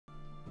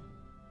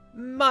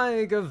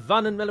My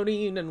Gavan and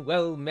Melonine, and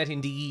well met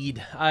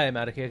indeed. I am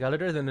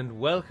Adrian and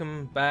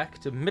welcome back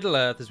to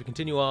Middle-earth as we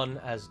continue on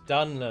as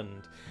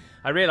Dunland.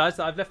 I realised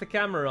that I've left the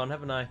camera on,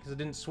 haven't I? Because I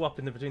didn't swap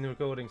between the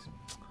recordings.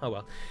 Oh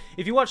well.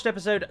 If you watched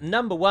episode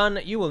number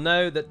 1, you will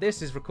know that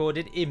this is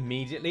recorded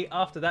immediately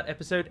after that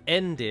episode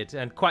ended.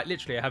 And quite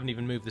literally, I haven't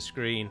even moved the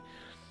screen.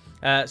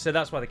 So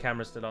that's why the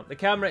camera's still on. The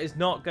camera is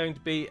not going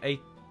to be a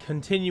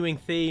continuing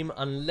theme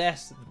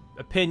unless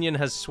opinion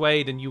has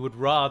swayed and you would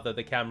rather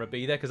the camera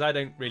be there, because I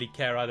don't really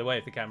care either way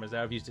if the camera's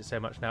there. I've used it so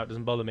much now it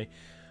doesn't bother me.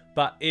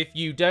 But if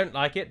you don't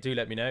like it, do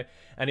let me know.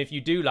 And if you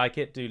do like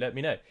it, do let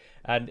me know.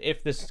 And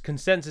if the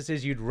consensus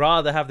is you'd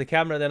rather have the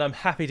camera, then I'm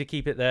happy to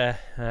keep it there.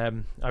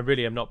 I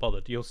really am not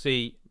bothered. You'll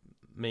see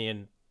me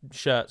in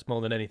shirts more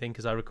than anything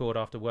because I record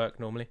after work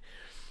normally.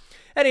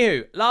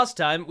 Anywho, last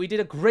time we did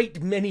a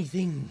great many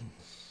things.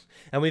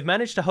 And we've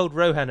managed to hold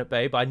Rohan at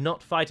bay by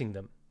not fighting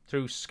them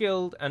through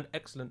skilled and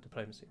excellent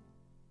diplomacy.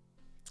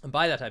 And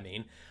by that I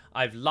mean,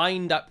 I've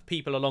lined up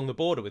people along the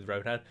border with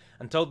Rohan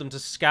and told them to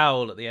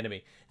scowl at the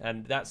enemy.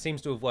 And that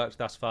seems to have worked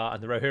thus far,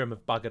 and the Rohirrim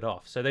have buggered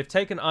off. So they've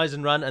taken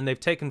Eisenrun and they've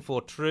taken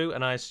Fort True,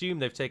 and I assume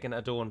they've taken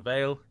Adorn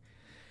Vale.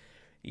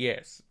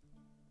 Yes.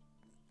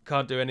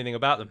 Can't do anything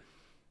about them.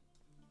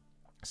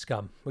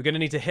 Scum. We're going to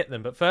need to hit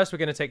them, but first we're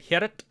going to take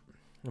Heret,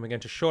 and we're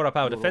going to shore up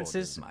our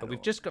defences. But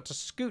we've just got to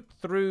scoot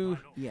through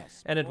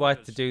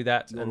Enedwyth to do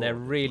that, and they're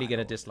really going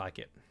to dislike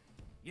it.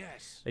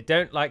 Yes. They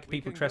don't like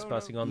people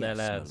trespassing on their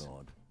lands.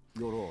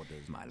 Your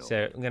orders, my lord.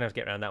 So I'm going to have to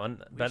get around that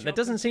one. But that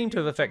doesn't seem to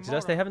have affected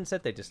us. They haven't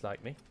said they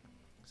dislike me.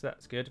 So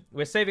that's good.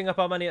 We're saving up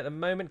our money at the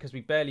moment because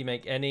we barely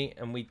make any.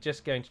 And we're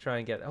just going to try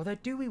and get... Although,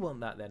 do we want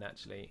that then,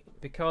 actually?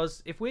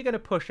 Because if we're going to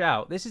push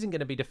out, this isn't going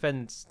to be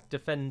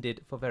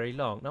defended for very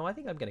long. No, I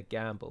think I'm going to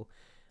gamble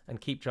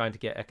and keep trying to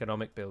get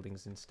economic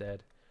buildings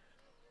instead.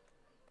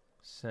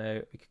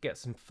 So we could get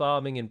some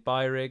farming in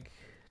Byrig.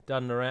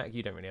 Dunland,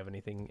 you don't really have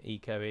anything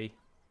eco-y.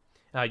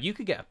 You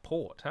could get a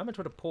port. How much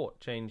would a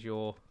port change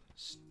your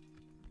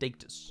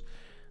status?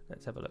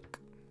 Let's have a look.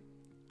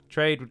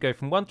 Trade would go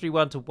from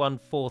 131 to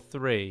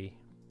 143.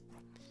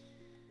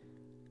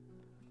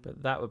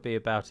 But that would be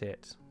about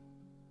it.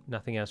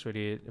 Nothing else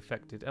really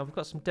affected. Oh, we've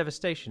got some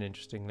devastation,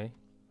 interestingly.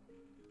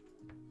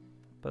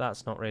 But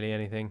that's not really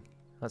anything.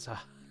 That's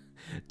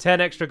 10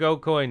 extra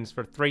gold coins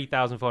for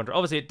 3,400.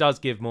 Obviously, it does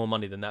give more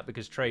money than that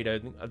because trade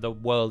the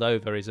world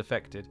over is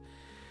affected.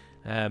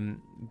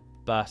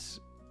 But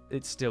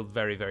it's still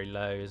very, very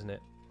low, isn't it?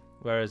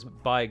 Whereas,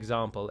 by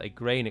example, a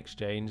grain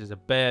exchange is a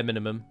bare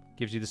minimum,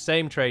 gives you the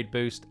same trade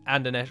boost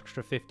and an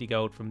extra 50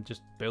 gold from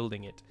just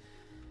building it.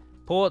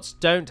 Ports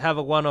don't have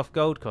a one-off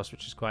gold cost,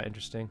 which is quite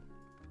interesting.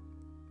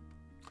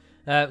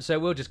 So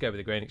we'll just go with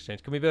the grain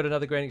exchange. Can we build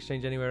another grain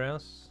exchange anywhere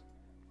else?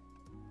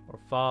 Or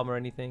a farm or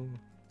anything?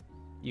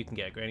 You can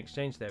get a grain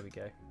exchange. There we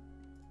go.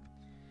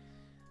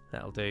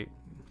 That'll do.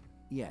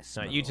 Yes.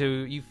 Right,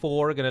 you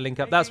four are going to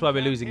link up. That's why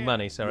we're losing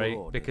money, sorry,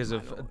 because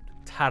of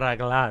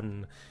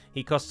Taraglan.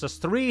 He costs us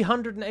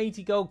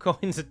 380 gold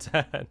coins a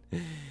turn.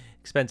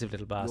 Expensive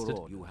little bastard.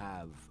 You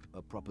have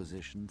a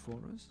proposition for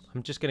us?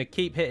 I'm just going to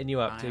keep hitting you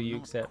up till you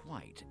accept. I'm not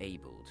quite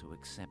able to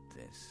accept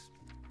this.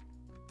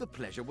 The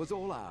pleasure was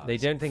all ours. They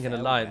don't think an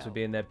alliance would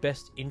be in their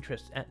best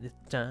interest at this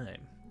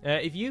time.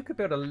 If you could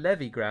build a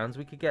levy grounds,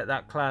 we could get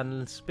that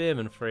clan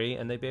spearman free,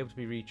 and they'd be able to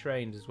be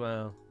retrained as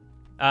well.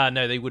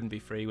 No, they wouldn't be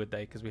free, would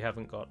they? Because we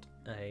haven't got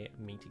a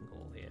meeting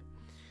hall here.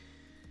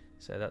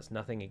 So that's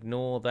nothing.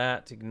 Ignore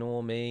that.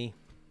 Ignore me.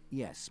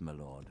 Yes, my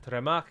lord.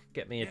 Tremak,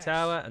 get me a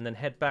tower, and then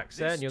head back,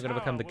 sir, and you're going to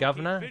become the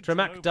governor.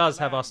 Tremak does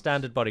have our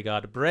standard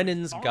bodyguard,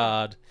 Brennan's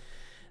Guard.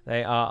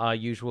 They are our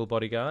usual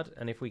bodyguard,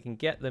 and if we can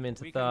get them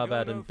into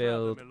Tharbad and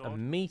build a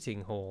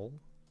meeting hall,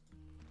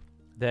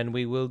 then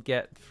we will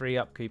get free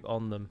upkeep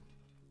on them.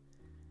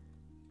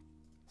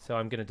 So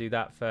I'm going to do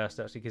that first,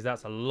 actually, because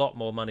that's a lot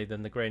more money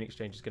than the grain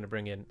exchange is going to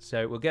bring in.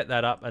 So we'll get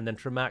that up, and then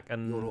Tremak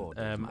and Your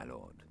orders, my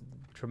lord.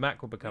 Tremak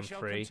will become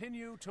free.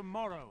 Continue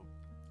tomorrow.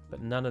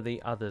 But none of the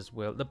others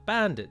will. The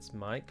bandits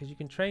might, because you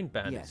can train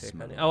bandits Yes, here,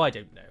 can't you? my Oh, I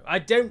don't know. I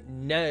don't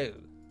know.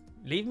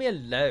 Leave me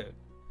alone.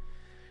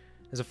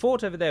 There's a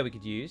fort over there we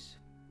could use.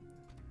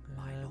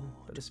 My lord.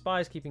 But the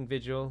spy's keeping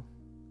vigil.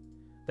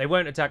 They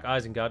won't attack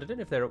Isengard. I don't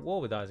know if they're at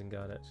war with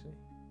Isengard, actually.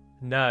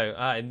 No,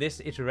 in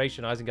this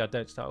iteration, Isengard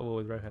don't start a war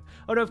with Rohan.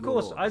 Oh, no, of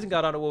course,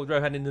 Isengard aren't at war with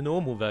Rohan in the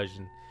normal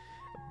version.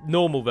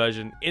 Normal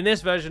version. In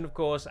this version, of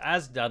course,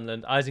 as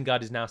Dunland,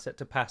 Isengard is now set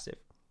to passive.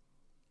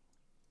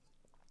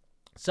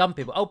 Some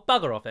people... Oh,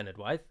 bugger off,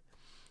 Enedwyth.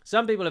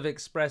 Some people have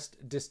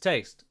expressed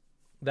distaste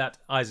that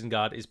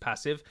Isengard is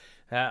passive.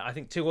 I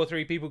think 2 or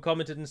 3 people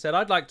commented and said,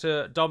 I'd like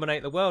to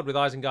dominate the world with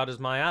Isengard as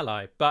my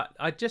ally. But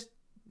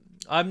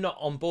I'm not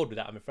on board with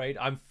that, I'm afraid.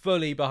 I'm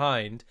fully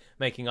behind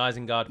making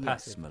Isengard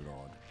passive. Yes, my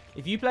lord.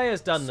 If you play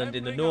as Dunland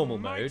in the normal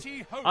mode,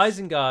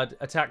 Isengard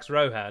attacks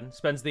Rohan,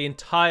 spends the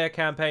entire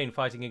campaign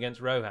fighting against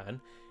Rohan,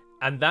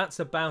 and that's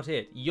about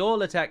it.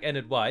 You'll attack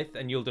Enedwyth,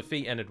 and you'll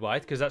defeat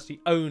Enedwyth, because that's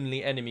the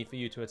only enemy for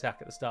you to attack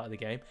at the start of the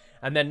game,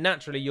 and then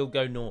naturally you'll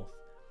go north,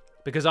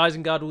 because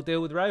Isengard will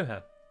deal with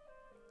Rohan.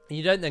 And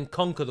you don't then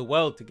conquer the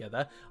world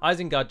together.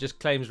 Isengard just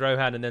claims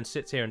Rohan and then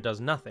sits here and does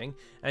nothing.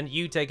 And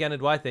you take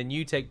Enedwaith, then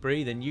you take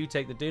Bree, then you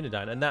take the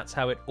Dunedain. And that's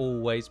how it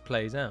always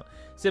plays out.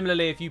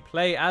 Similarly, if you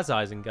play as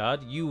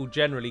Isengard, you will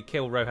generally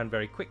kill Rohan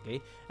very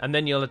quickly. And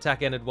then you'll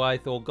attack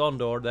Enedwaith or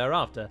Gondor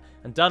thereafter.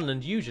 And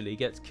Dunland usually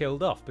gets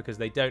killed off because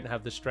they don't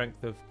have the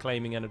strength of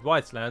claiming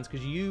Enedwaith's lands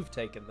because you've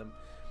taken them.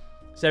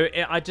 So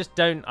I just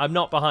don't... I'm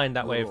not behind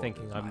that way of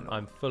thinking.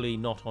 I'm fully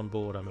not on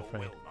board, I'm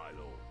afraid.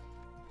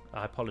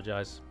 I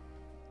apologise.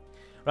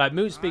 Right,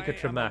 Moon Speaker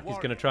Tremak is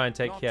going to try and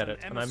take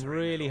Kjerut, and I'm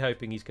really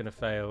hoping he's going to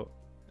fail.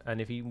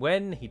 And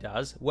when he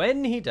does,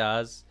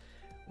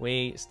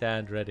 we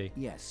stand ready.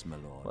 Yes, my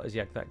lord. What has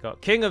that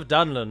got? King of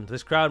Dunland.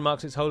 This crown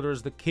marks its holder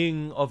as the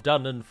King of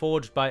Dunland,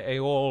 forged by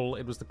Eorl.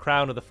 It was the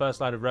crown of the first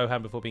line of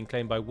Rohan before being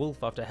claimed by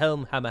Wolf after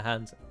Helm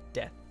Hammerhand's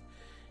death.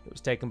 It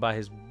was taken by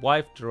his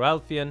wife,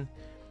 Droalfion.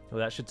 Well,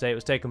 that should say it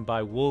was taken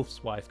by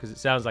Wolf's wife, because it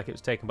sounds like it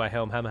was taken by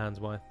Helm Hammerhand's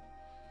wife.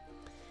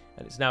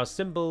 And it's now a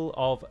symbol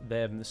of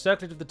them. The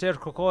circlet of the Tir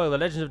Crocoil. The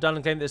legend of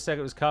Dunland claimed that this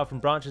circlet was carved from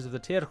branches of the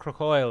Tir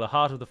Crocoil, the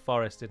heart of the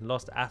forest in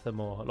lost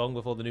Athamor, long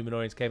before the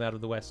Númenóreans came out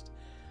of the west.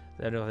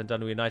 The North and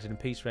Dunland were united in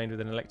peace, reigned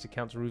with an elected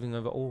council ruling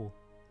over all.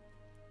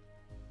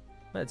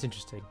 That's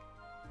interesting.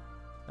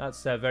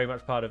 That's very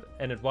much part of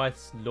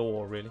Enedwaith's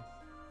lore, really.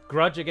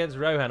 Grudge against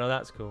Rohan. Oh,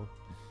 that's cool.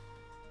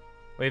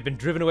 We have been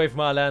driven away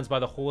from our lands by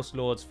the horse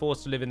lords,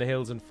 forced to live in the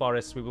hills and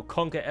forests. We will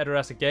conquer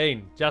Edoras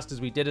again, just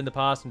as we did in the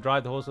past, and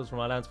drive the horse lords from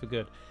our lands for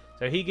good.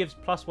 So he gives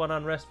 +1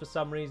 unrest for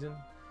some reason,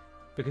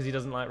 because he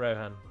doesn't like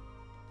Rohan.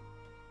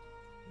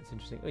 It's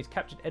interesting. Oh, he's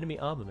captured enemy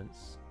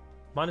armaments.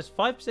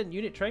 -5%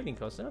 unit training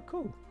costs. Oh,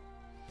 cool.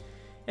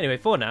 Anyway,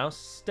 for now,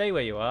 stay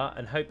where you are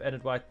and hope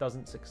Enedwaith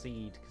doesn't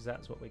succeed, because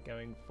that's what we're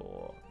going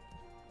for.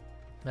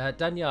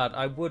 Danyard,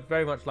 I would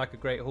very much like a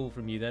great haul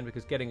from you then,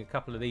 because getting a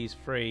couple of these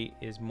free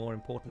is more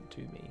important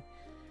to me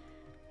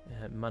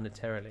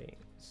monetarily.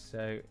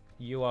 So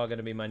you are going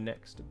to be my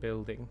next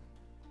building.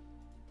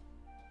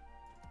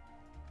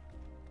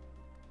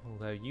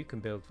 Although you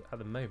can build at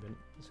the moment,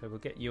 so we'll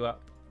get you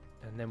up,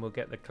 and then we'll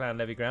get the clan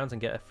levy grounds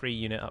and get a free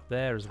unit up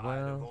there as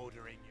well.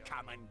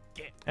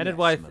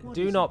 Enedwaith,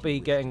 do not be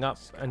getting up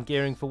and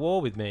gearing for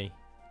war with me.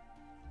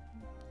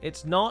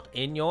 It's not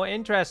in your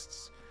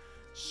interests.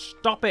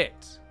 Stop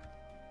it!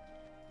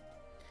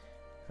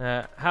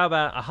 How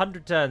about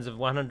 100 turns of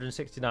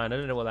 169? I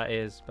don't know what that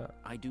is, but...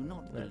 I do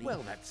not believe...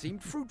 Well, that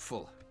seemed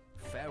fruitful.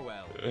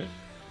 Farewell.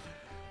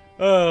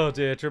 Oh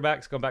dear,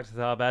 Trebek's gone back to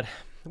Tharbad.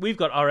 We've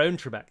got our own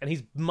Trebek, and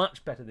he's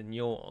much better than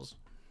yours.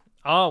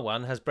 Our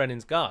one has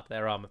Brennan's Guard,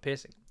 their armor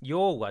piercing.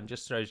 Your one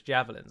just throws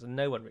javelins, and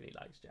no one really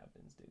likes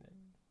javelins, do they?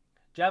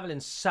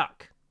 Javelins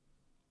suck.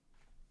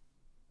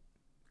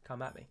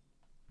 Come at me.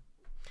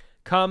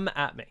 Come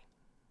at me.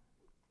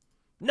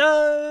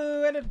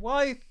 No,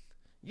 Enedwaith!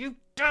 You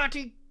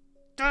dirty,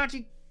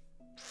 dirty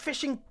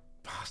fishing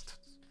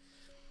bastards.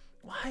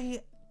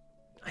 Why?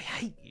 I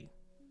hate you.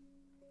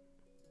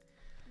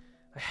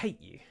 I hate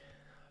you.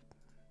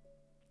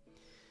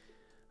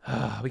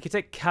 We could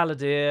take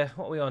Caladir.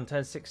 What are we on?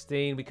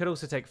 10-16. We could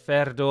also take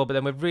Ferdor, but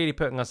then we're really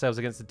putting ourselves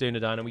against the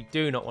Dunedain, and we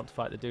do not want to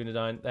fight the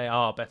Dunedain. They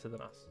are better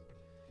than us.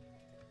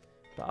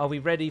 But are we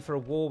ready for a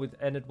war with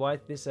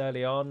Enedwaith this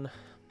early on?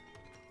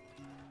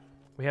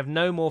 We have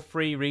no more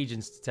free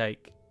regions to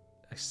take,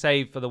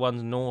 save for the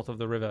ones north of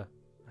the river.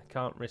 I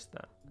can't risk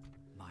that.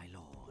 My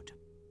lord,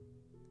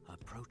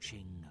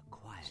 approaching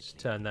quietly. Just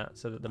turn that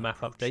so that the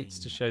map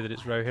updates to show that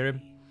it's Rohirrim.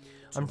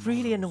 I'm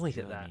really annoyed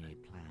at that.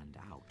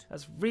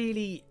 That's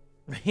really,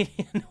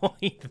 really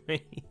annoyed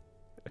me.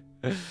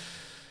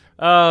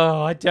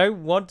 Oh, I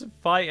don't want to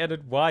fight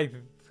Enedwaith.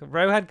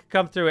 Rohan could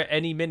come through at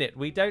any minute.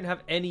 We don't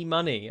have any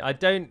money. I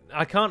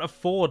can't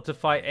afford to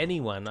fight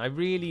anyone. I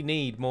really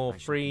need more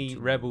free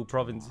rebel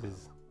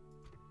provinces.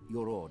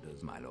 Your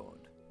orders, my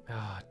lord.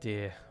 Oh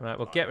dear. Right,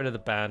 we'll get rid of the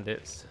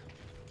bandits.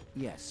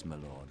 Yes, my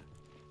lord.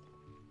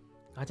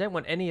 I don't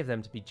want any of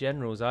them to be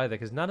generals either,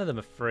 because none of them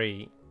are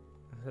free.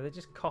 So they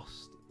just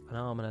cost an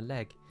arm and a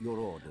leg. Your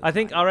orders, I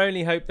think our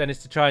only hope then is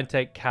to try and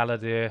take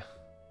Caladir.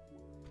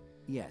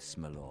 Yes,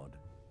 my lord.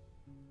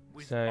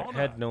 So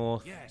head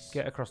north,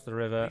 get across the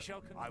river.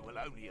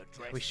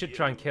 We should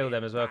try and kill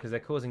them as well, because they're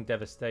causing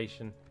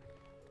devastation.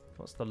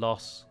 What's the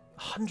loss?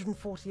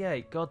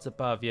 148, gods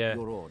above, yeah.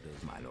 Your orders,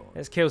 my lord.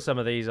 Let's kill some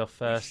of these off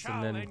first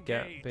and then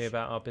be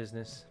about our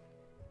business.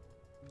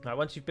 Right,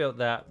 once you've built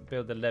that,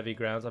 build the levy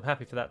grounds. I'm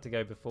happy for that to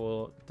go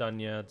before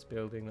Dunyard's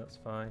building, that's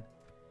fine.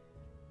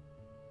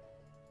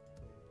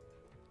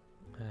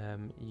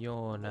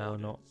 You're now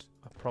not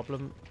a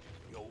problem.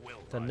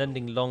 The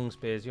lending long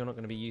spears, you're not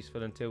going to be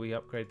useful until we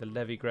upgrade the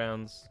levy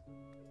grounds.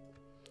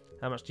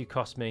 How much do you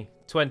cost me?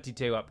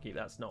 22 upkeep.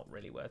 That's not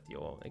really worth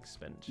your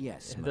expense.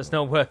 Yes. That's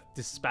not worth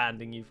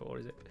disbanding you for,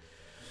 is it?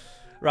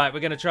 Right, we're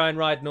going to try and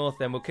ride north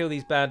then. We'll kill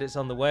these bandits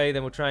on the way.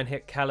 Then we'll try and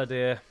hit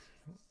Caladir.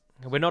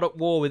 We're not at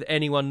war with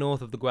anyone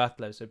north of the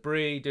Gwathlo. So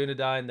Bree,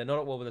 Dunedain, they're not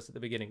at war with us at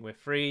the beginning. We're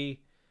free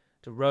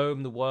to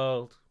roam the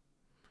world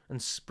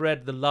and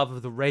spread the love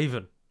of the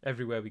raven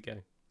everywhere we go.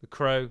 The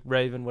crow,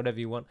 raven, whatever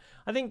you want.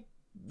 I think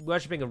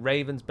worshipping a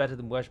raven's better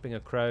than worshipping a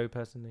crow,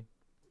 personally.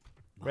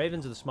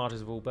 Ravens are the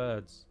smartest of all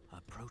birds.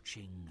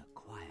 Approaching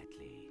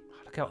quietly.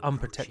 Look how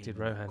unprotected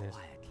Rohan is.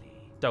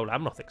 Dol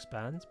Amroth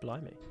expands,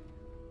 blimey.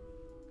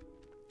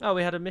 Oh,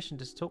 we had a mission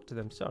to talk to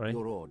them, sorry.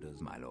 Your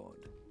orders, my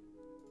lord.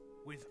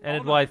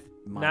 Enedwythe,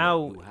 My now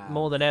lord, you have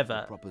more than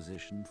ever, a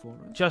proposition for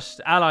us?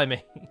 just ally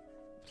me,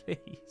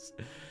 please.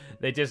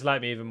 They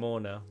dislike me even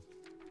more now.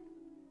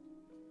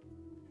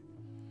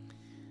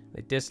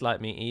 They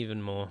dislike me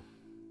even more.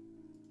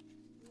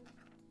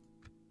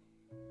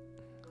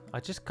 I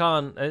just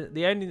can't.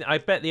 I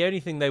bet the only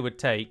thing they would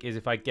take is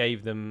if I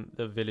gave them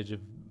the village of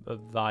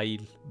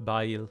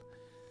Bile.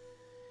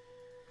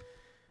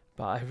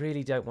 But I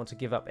really don't want to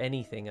give up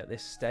anything at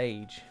this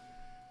stage.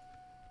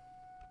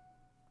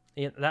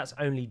 That's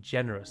only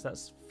generous.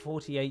 That's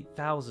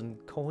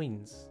 48,000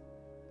 coins.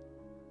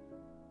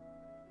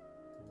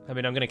 I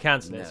mean, I'm going to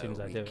cancel it as soon as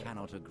I do it. We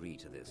cannot agree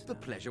to this. The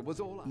pleasure was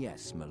all ours.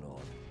 Yes, my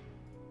lord.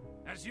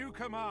 As you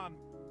command.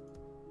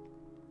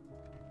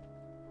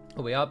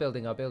 Oh, we are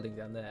building our building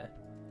down there.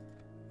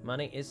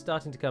 Money is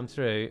starting to come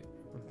through.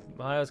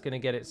 Mire's going to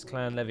get its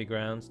clan levy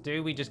grounds.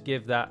 Do we just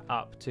give that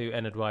up to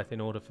Enedwythe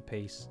in order for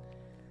peace?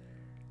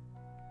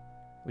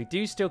 We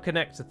do still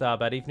connect to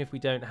Tharbad, even if we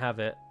don't have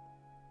it.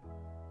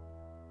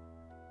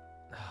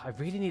 I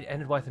really need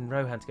Enedwythe and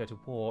Rohan to go to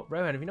war.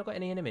 Rohan, have you not got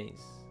any enemies?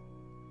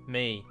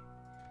 Me.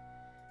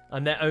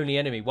 I'm their only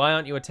enemy. Why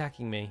aren't you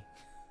attacking me?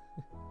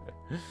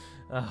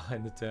 Oh,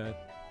 in the turn.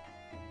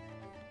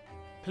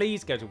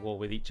 Please go to war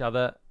with each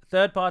other.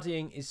 Third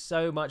partying is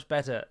so much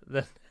better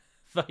than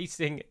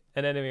facing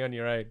an enemy on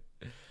your own.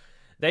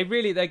 They're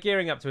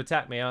gearing up to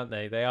attack me, aren't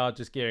they? They are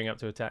just gearing up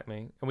to attack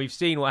me. And we've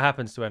seen what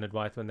happens to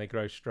Enedwythe when they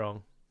grow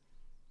strong.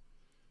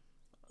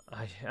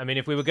 I mean,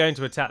 if we were going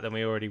to attack them,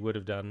 we already would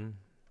have done.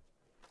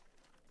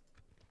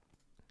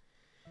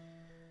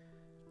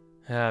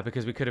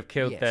 Because we could have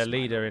killed their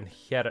leader in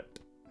Heret.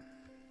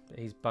 But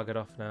he's buggered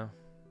off now.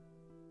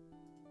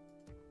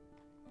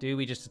 Do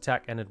we just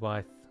attack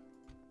Enedwythe?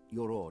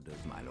 Your orders,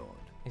 my lord.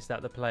 Is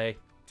that the play?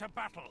 To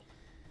battle.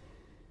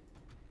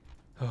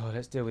 Oh,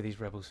 let's deal with these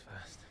rebels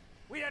first.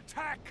 We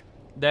attack.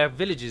 Their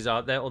villages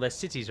are there, or their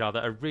cities rather,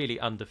 are really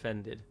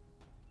undefended.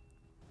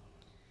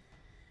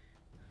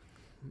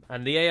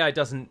 And the AI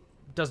doesn't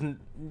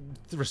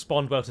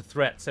respond well to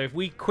threats. So if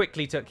we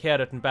quickly took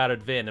Heret and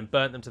Barad Vin and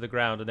burnt them to the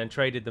ground and then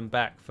traded them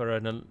back for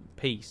a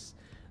peace,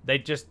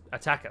 they'd just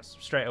attack us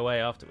straight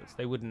away afterwards.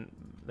 They wouldn't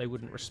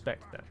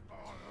respect that.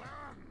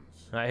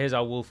 Right, here's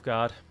our Wolf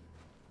Guard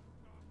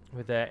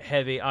with their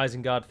heavy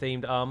Isengard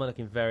themed armor,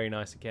 looking very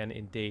nice again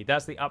indeed.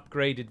 That's the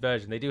upgraded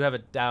version. They do have a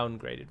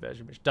downgraded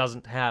version which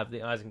doesn't have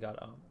the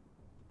Isengard armor.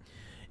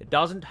 It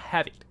doesn't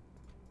have it.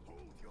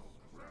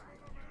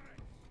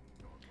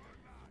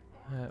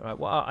 Right,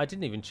 well, I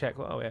didn't even check.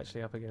 What are we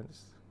actually up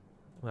against?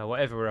 Well,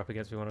 whatever we're up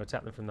against, we want to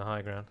attack them from the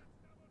high ground.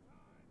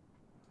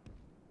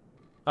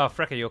 Oh,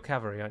 Freka, you're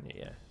cavalry, aren't you?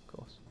 Yeah, of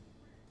course.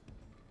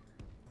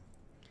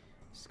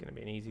 This is going to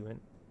be an easy win.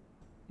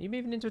 Are you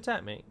moving in to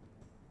attack me?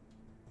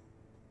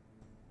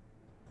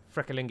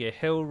 Frekelingir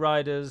Hill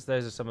Riders.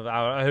 Those are some of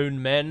our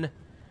own men.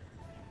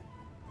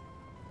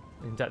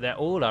 In fact, they're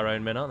all our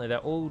own men, aren't they? They're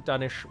all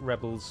Danish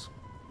rebels.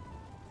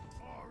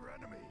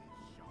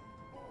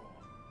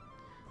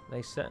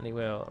 They certainly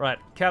will. Right,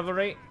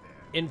 cavalry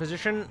in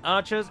position.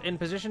 Archers in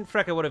position.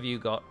 Freka, what have you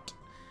got?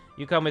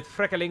 You come with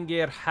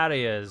Frekelingir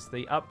Harriers,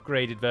 the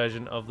upgraded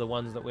version of the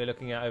ones that we're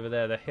looking at over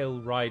there, the Hill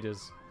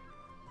Riders.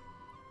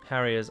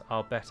 Harriers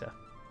are better.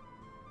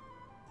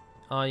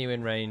 Are you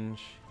in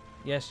range?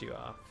 Yes, you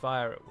are.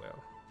 Fire at will.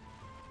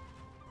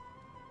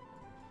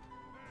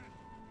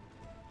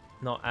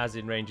 Not as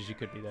in range as you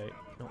could be, though.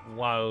 Not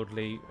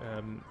wildly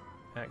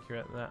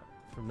accurate that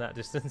from that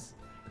distance.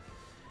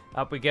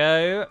 Up we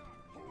go.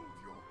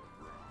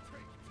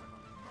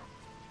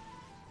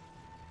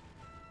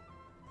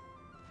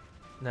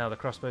 Now the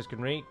crossbows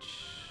can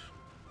reach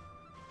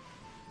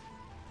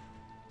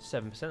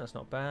 7%, that's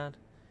not bad.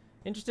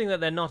 Interesting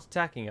that they're not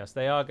attacking us.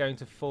 They are going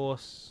to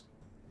force...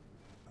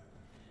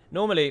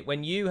 Normally,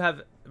 when you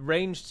have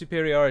range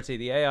superiority,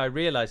 the AI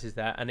realizes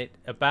that and it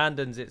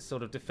abandons its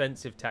sort of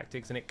defensive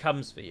tactics and it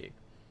comes for you.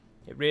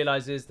 It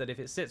realizes that if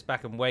it sits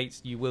back and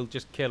waits, you will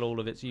just kill all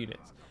of its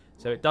units.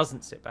 So it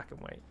doesn't sit back and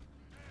wait.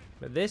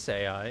 But this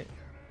AI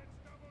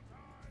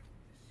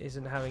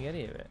isn't having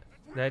any of it.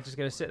 They're just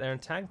going to sit there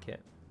and tank it.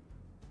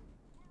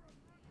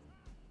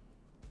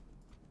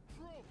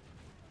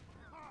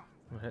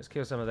 Well, let's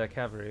kill some of their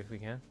cavalry if we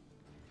can.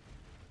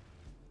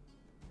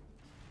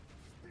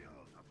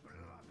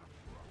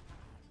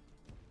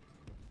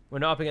 We're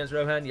not up against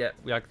Rohan yet.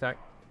 We like that.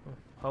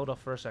 Hold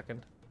off for a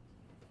second.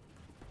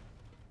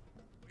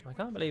 I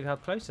can't believe how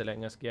close they're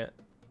letting us get.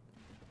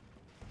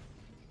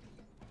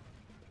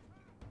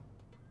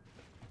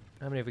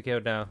 How many have we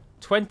killed now?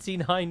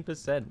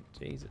 29%.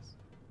 Jesus.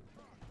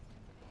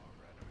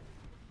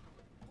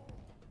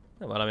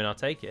 Oh, well, I mean, I'll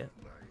take it.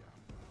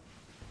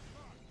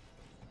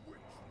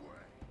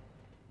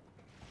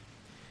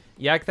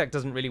 Yagthak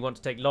doesn't really want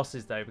to take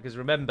losses, though, because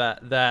remember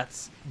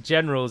that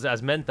generals,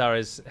 as Menthar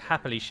is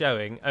happily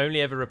showing,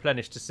 only ever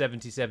replenish to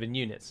 77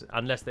 units,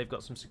 unless they've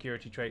got some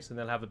security traits and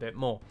they'll have a bit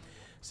more.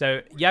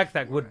 So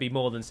Yagthak would be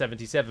more than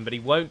 77, but he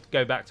won't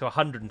go back to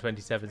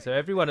 127. So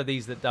every one of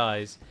these that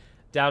dies,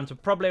 down to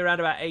probably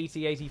around about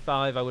 80,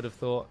 85, I would have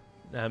thought,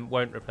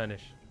 won't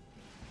replenish.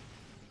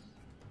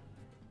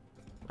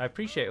 I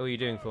appreciate all you're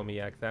doing for me,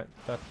 Yagthak,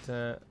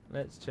 but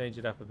let's change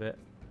it up a bit.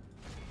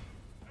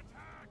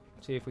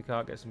 See if we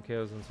can't get some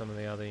kills on some of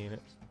the other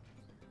units.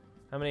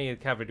 How many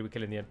cavalry did we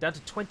kill in the end? Down to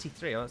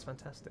 23. Oh, that's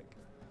fantastic.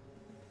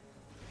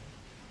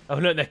 Oh,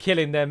 look, they're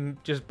killing them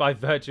just by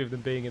virtue of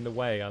them being in the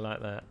way. I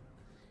like that.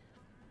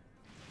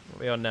 What are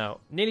we on now?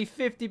 Nearly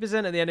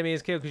 50% of the enemy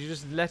is killed because you're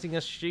just letting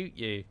us shoot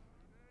you.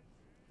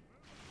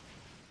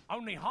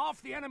 Only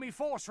half the enemy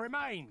force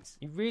remains.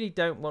 You really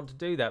don't want to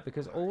do that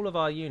because all of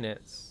our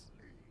units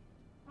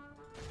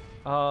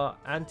are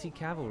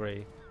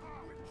anti-cavalry.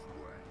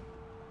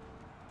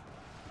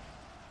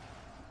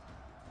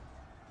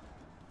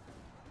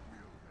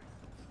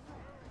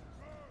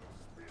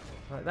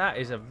 Like, that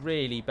is a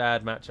really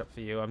bad matchup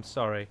for you. I'm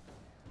sorry.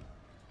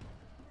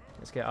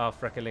 Let's get our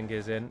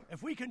Frekelingers in.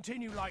 If we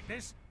continue like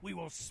this, we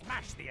will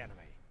smash the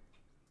enemy.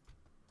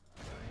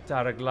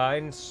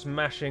 Daragline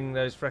smashing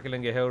those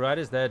Frekelinger Hill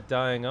Riders. They're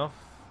dying off.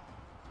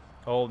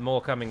 Oh, more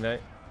coming though.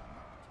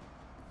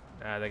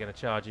 Ah, they're going to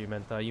charge you,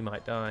 Menthar. You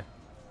might die.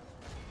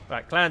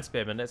 Right, Clan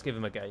Spearmen. Let's give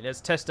them a go.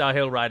 Let's test our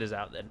Hill Riders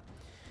out then.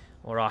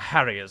 Or our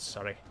Harriers,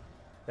 sorry.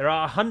 There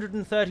are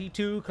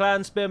 132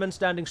 Clan Spearmen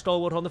standing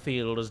stalwart on the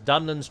field as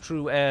Dunland's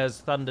true heirs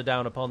thunder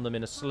down upon them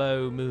in a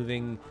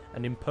slow-moving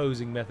and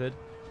imposing method.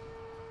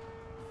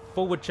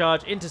 Forward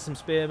charge into some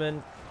Spearmen.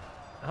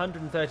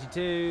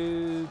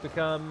 132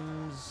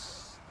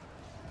 becomes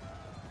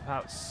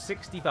about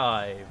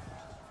 65.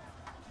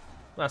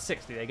 Well,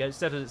 60, there you go.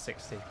 Settled at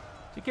 60. So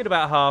you get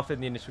about half in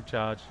the initial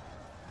charge.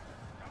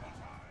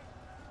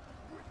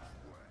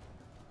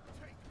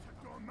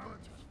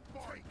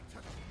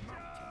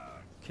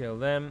 Kill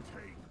them.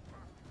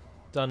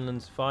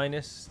 Dunland's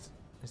finest.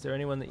 Is there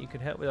anyone that you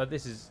could help with? Oh,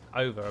 this is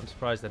over. I'm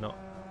surprised they're not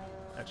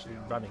actually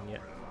running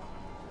yet.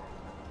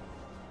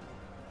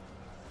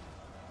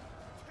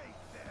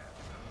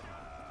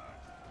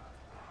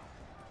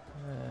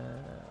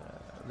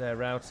 They're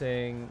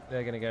routing.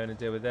 They're going to go in and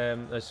deal with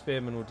them. Those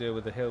spearmen will deal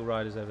with the hill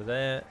riders over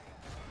there.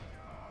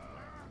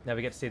 Now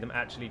we get to see them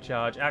actually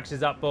charge.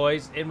 Axes up,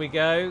 boys. In we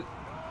go.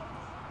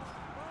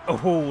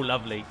 Oh,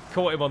 lovely.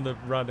 Caught him on the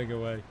running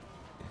away.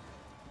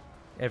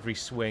 Every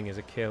swing is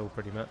a kill,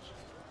 pretty much.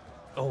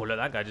 Oh, look,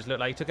 that guy just looked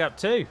like he took out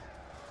two.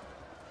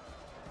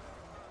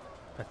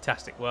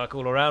 Fantastic work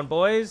all around,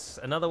 boys.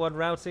 Another one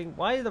routing.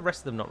 Why are the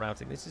rest of them not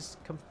routing? This is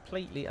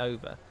completely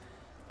over.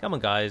 Come on,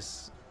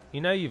 guys.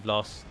 You know you've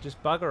lost.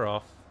 Just bugger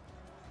off.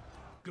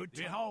 Good.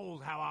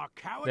 Behold how our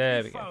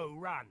cowardly foe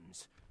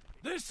runs.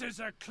 This is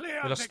a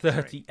clear We lost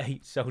victory.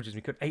 38 soldiers.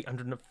 We killed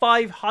 800 and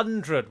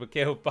 500 were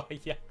killed by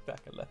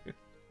Yagthak alone.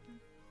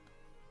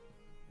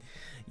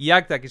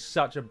 Yagthak is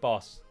such a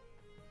boss.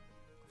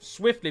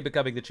 Swiftly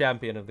becoming the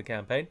champion of the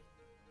campaign.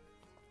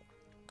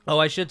 Oh,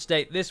 I should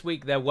state, this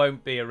week there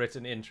won't be a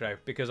written intro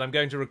because I'm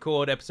going to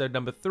record episode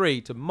number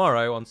 3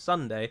 tomorrow on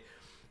Sunday,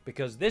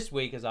 because this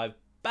week, as I've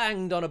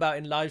banged on about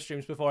in live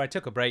streams before I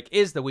took a break,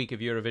 is the week of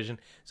Eurovision.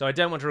 So I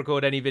don't want to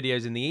record any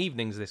videos in the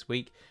evenings this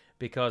week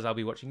because I'll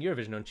be watching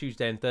Eurovision on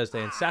Tuesday and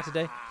Thursday and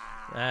Saturday.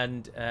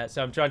 And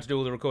so I'm trying to do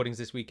all the recordings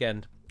this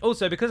weekend.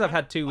 Also, because I've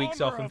had 2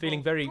 weeks off, I'm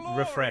feeling very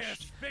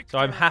refreshed. So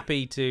I'm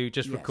happy to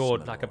just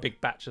record like a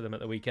big batch of them at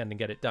the weekend and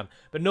get it done.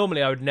 But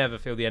normally I would never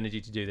feel the energy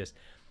to do this.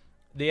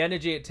 The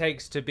energy it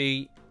takes to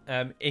be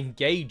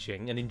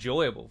engaging and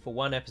enjoyable for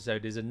one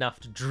episode is enough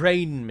to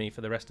drain me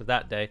for the rest of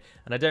that day.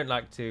 And I don't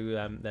like to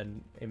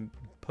then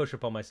push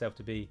upon myself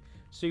to be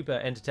super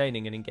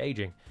entertaining and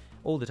engaging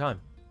all the time.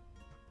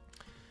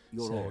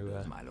 Your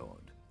orders, my lord.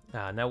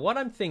 Now what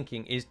I'm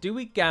thinking is, do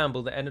we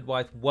gamble that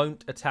Enedwythe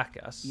won't attack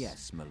us?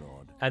 Yes, my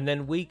lord. And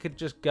then we could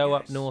just go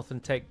up north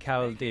and take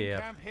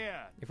Chaldeer.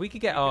 If we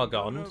could get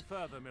Argond,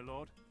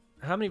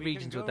 how many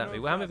regions would that be?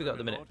 Well, how many have we got at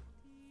the minute?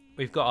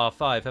 We've got our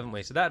 5, haven't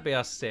we? So that'd be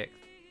our 6th.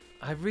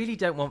 I really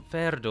don't want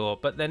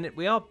Ferdor, but then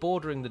we are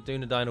bordering the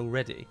Dunedain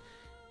already.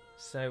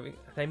 So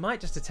they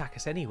might just attack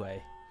us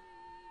anyway.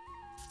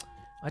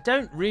 I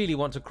don't really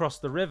want to cross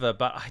the river,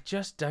 but I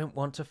just don't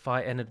want to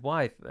fight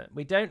Enedwythe.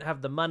 We don't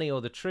have the money or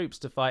the troops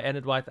to fight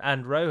Enedwythe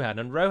and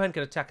Rohan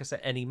can attack us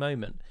at any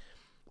moment.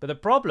 But the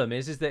problem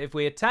is that if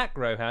we attack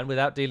Rohan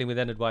without dealing with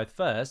Enedwythe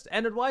first,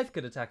 Enedwythe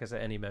could attack us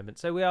at any moment.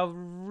 So we are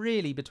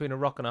really between a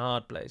rock and a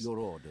hard place. Your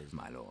orders,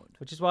 my lord.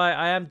 Which is why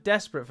I am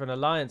desperate for an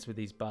alliance with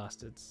these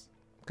bastards.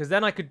 Because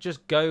then I could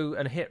just go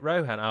and hit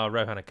Rohan. Oh,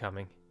 Rohan are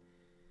coming.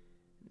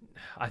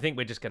 I think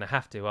we're just going to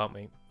have to, aren't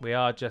we? We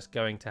are just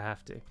going to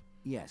have to.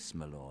 Yes,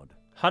 my lord.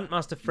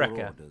 Huntmaster Frecker,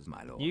 Your orders,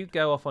 my lord. you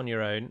go off on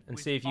your own and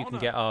see if you can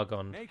get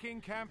Argond.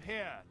 Making camp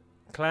here.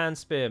 Clan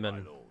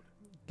Spearman,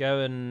 go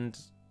and...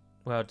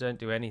 Well, don't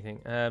do anything.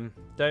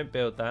 Don't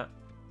build that.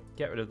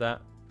 Get rid of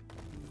that.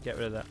 Get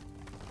rid of that.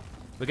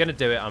 We're going to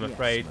do it, I'm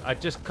afraid. I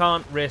just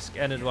can't risk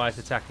Enedwaith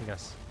attacking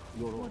us.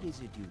 What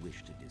is it you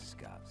wish to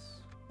discuss?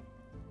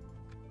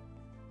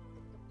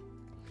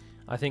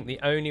 I think the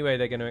only way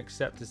they're going to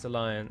accept this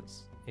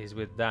alliance is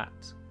with that.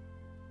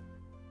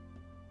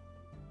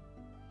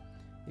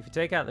 If you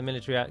take out the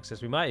military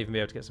access, we might even be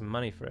able to get some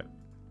money for it.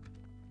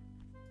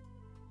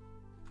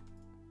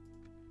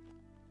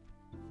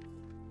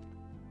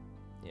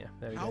 Yeah,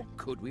 there we go. How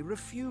could we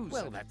refuse?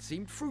 Well, that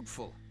seemed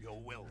fruitful.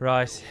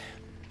 Right.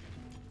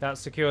 That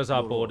secures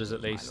our borders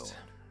at least.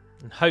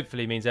 And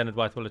hopefully means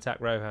Enedwaith will attack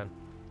Rohan.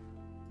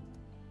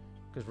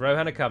 Because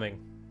Rohan are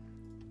coming.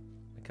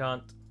 I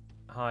can't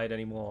hide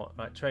anymore.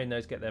 Right, train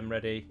those, get them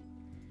ready.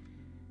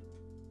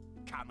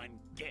 Come and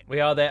get. We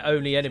are their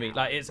only enemy.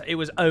 Like it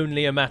was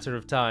only a matter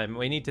of time.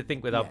 We need to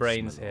think with our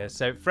brains here.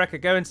 So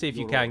Frecker, go and see if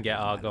you can get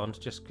Argond,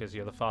 just because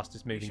you're the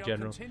fastest moving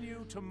general.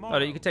 Oh, no,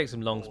 you could take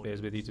some long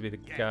spears with you to be the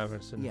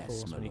garrison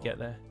force when you get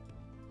there.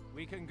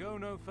 We can go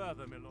no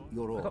further, my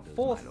lord. I got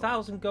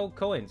 4,000 gold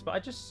coins, but I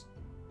just...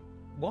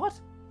 What?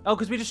 Oh,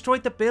 because we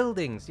destroyed the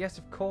buildings. Yes,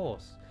 of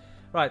course.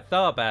 Right,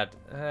 Tharbad.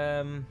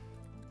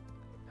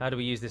 How do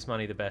we use this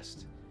money the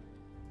best?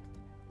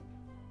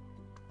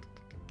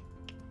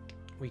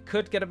 We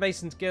could get a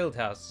Mason's Guild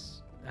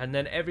House, and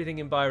then everything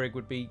in Byrrig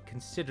would be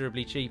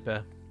considerably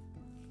cheaper.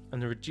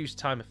 And the reduced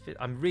time of fit.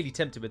 I'm really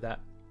tempted with that.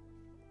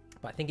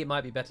 But I think it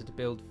might be better to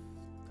build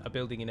a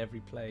building in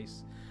every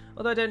place.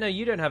 Although I don't know,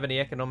 you don't have any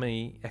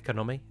economy.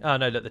 Oh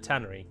no, look, the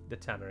tannery.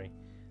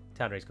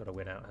 Tannery's got to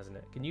win out, hasn't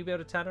it? Can you build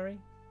a tannery?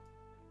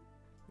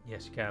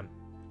 Yes, you can.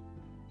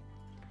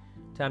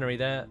 Tannery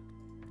there.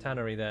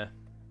 Tannery there.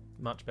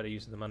 Much better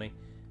use of the money.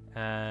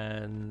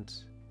 And...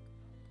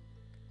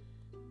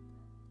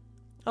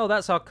 oh,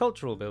 that's our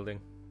cultural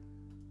building.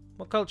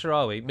 What culture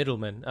are we?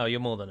 Middlemen. Oh, you're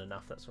more than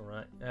enough. That's all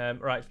right.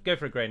 Right, go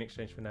for a grain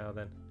exchange for now,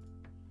 then.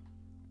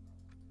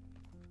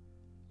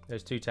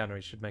 Those 2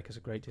 tanneries should make us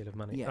a great deal of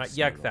money. Right,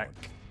 Yagthak.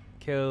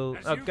 Kill...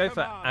 oh, go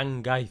for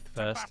Angaith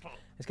first.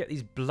 Let's get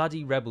these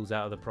bloody rebels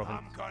out of the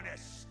province. I'm gonna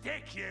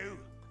stick you.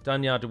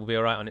 Dunyard will be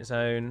alright on its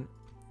own.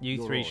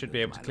 You 3 should be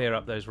able to clear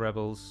up those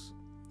rebels.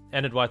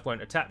 Enedwaith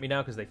won't attack me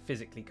now because they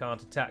physically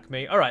can't attack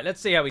me. Alright,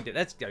 let's see how we do.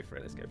 Let's go for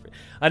it. Let's go for it.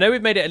 I know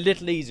we've made it a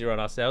little easier on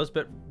ourselves,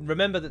 but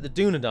remember that the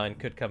Dunedain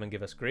could come and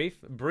give us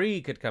grief.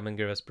 Bree could come and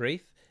give us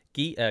grief.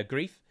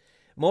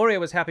 Moria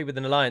was happy with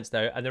an alliance,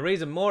 though, and the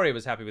reason Moria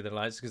was happy with an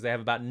alliance is because they have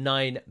about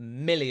 9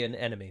 million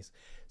enemies.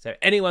 So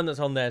anyone that's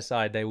on their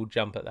side, they will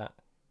jump at that.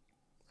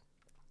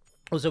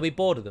 Also, we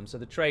border them, so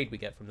the trade we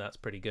get from that's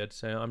pretty good,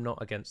 so I'm not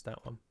against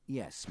that one.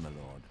 Yes, my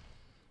lord.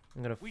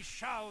 I'm going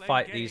to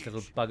fight these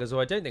little buggers,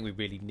 or I don't think we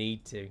really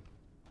need to.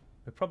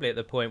 We're probably at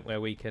the point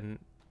where we can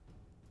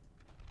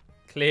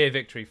clear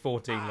victory,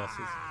 14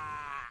 losses.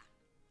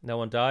 No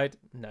one died?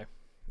 No.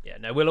 Yeah,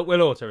 no, we'll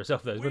auto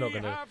ourselves those. We're not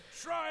going to...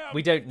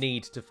 we don't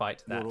need to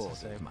fight that.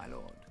 So. My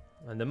lord.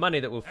 And the money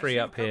that we'll free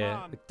up here...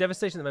 the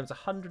devastation at the moment is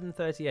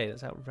 138.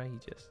 That's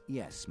outrageous.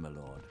 Yes, my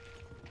lord.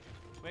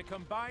 We're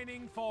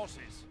combining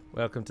forces.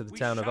 Welcome to the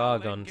town of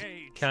Argond.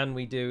 Can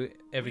we do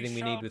everything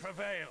we need with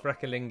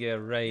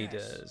Frekelingia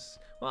Raiders? Yes.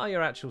 What are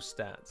your actual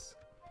stats?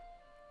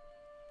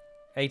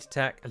 8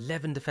 attack,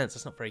 11 defense.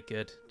 That's not very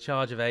good.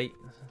 Charge of 8.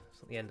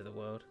 It's not the end of the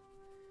world.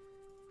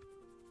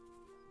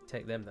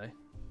 Take them, though.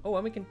 Oh,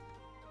 and we can...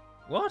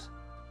 what?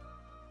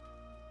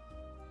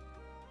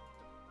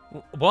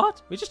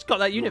 What? We just got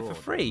that unit for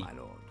free. My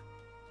lord.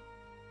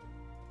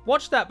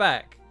 Watch that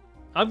back.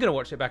 I'm going to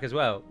watch it back as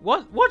well.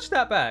 What? Watch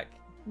that back.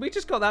 We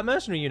just got that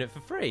mercenary unit for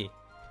free.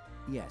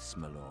 Yes,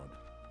 my lord.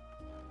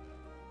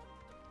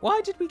 Why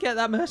did we get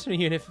that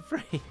mercenary unit for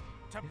free?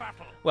 To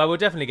battle. Well, we'll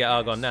definitely get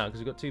Argon now because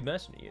we've got 2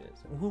 mercenary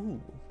units.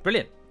 Ooh,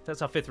 brilliant.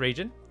 That's our 5th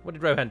region. What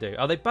did Rohan do?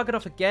 Oh, they buggered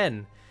off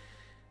again.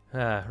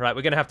 Right,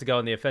 we're going to have to go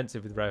on the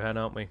offensive with Rohan,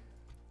 aren't we?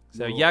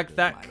 So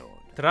Yagthak,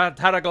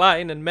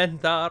 Taraglain and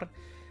Menthar.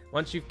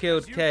 Once you've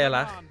killed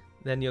Kaelach,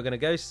 then you're going to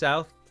go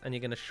south and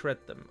you're going to shred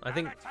them. I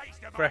think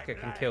Frecker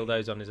can kill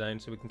those on his own,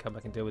 so we can come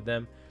back and deal with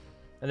them.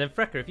 And then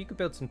Frecker, if you could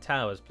build some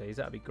towers, please,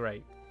 that would be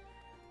great.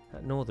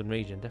 That northern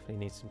region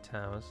definitely needs some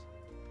towers.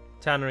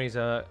 Tanneries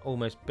are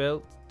almost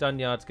built.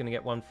 Dunyard's going to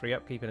get 1 free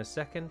upkeep in a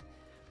second.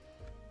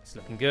 It's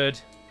looking good.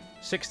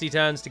 60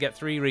 turns to get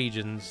 3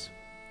 regions.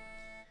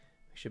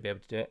 We should be able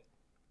to do it.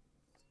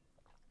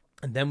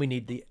 And then we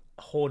need the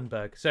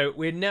Hornburg. So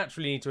we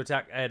naturally need to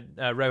attack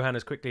Rohan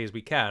as quickly as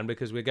we can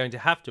because we're going to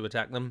have to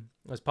attack them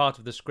as part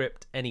of the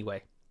script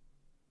anyway.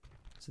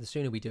 So the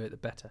sooner we do it, the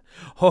better.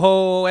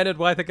 Oh,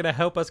 Enedwaith are going to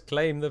help us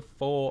claim the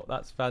fort.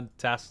 That's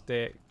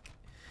fantastic.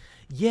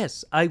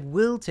 Yes, I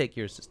will take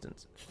your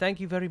assistance. Thank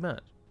you very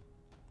much.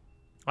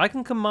 I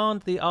can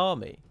command the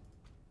army.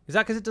 Is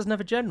that because it doesn't have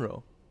a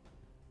general?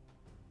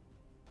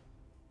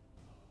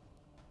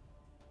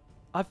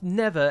 I've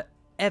never,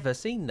 ever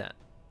seen that.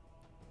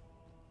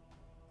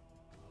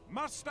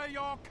 Muster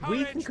your courage,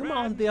 we can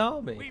command the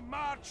army. We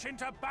march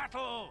into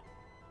battle.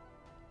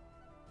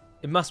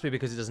 It must be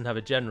because it doesn't have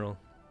a general.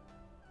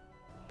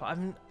 But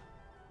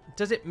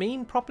does it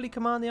mean properly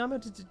command the army?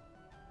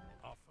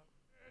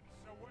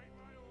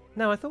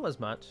 No, I thought as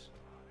much.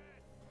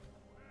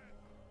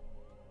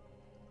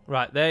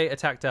 Right, they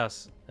attacked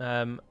us.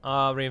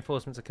 Our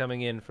reinforcements are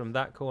coming in from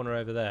that corner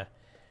over there.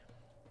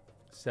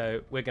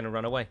 So we're going to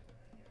run away.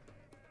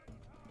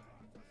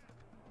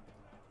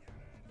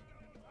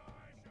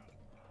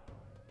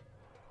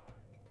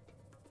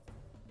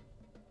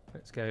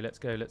 Let's go, let's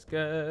go, let's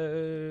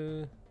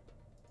go.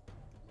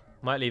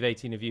 Might leave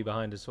 18 of you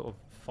behind as sort of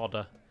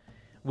fodder.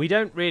 We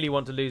don't really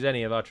want to lose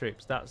any of our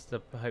troops. That's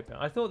the hope.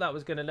 I thought that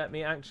was going to let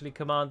me actually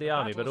command the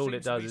army, but all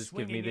it does is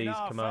give me these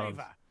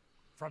commands.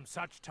 From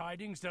such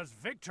tidings does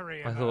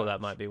victory emerge. I thought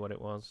that might be what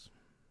it was.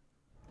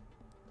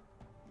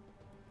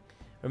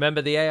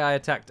 Remember, the AI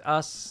attacked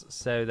us,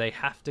 so they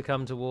have to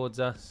come towards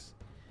us.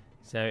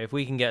 So if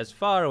we can get as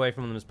far away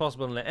from them as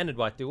possible and let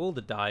Enedwyth do all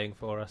the dying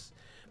for us.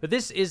 But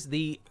this is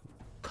the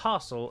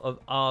Castle of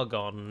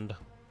Argond.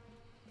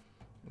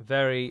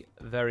 Very,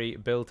 very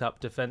built-up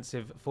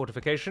defensive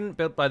fortification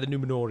built by the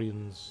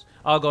Númenóreans.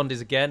 Argond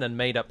is again a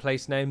made-up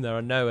place name. There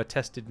are no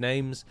attested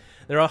names.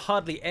 There are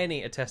hardly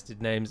any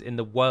attested names in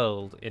the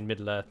world in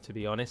Middle-earth, to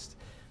be honest.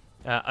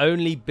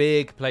 Only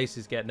big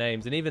places get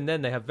names, and even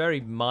then they have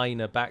very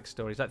minor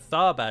backstories. Like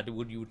Tharbad,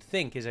 you would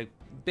think, is a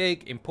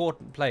big,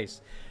 important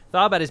place.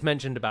 Tharbad is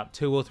mentioned about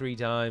 2 or 3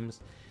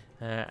 times,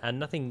 and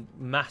nothing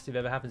massive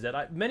ever happens there.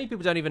 Like, many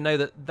people don't even know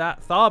that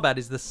Tharbad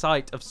is the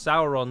site of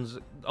Sauron's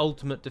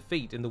ultimate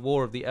defeat in the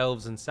War of the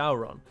Elves and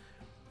Sauron.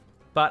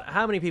 But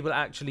how many people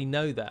actually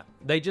know that?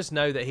 They just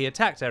know that he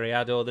attacked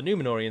Eriador, the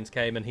Númenóreans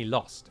came, and he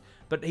lost.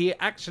 But he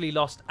actually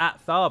lost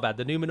at Tharbad.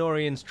 The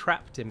Númenóreans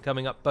trapped him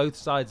coming up both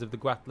sides of the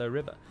Gwathlo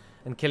River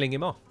and killing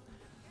him off.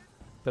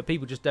 But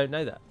people just don't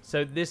know that.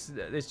 So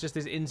it's just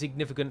this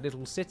insignificant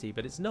little city,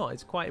 but it's not.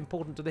 It's quite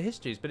important to the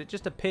histories, but it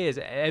just appears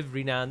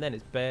every now and then.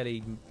 It's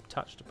barely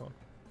touched upon.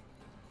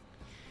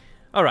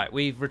 All right,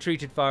 we've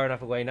retreated far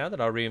enough away now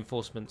that our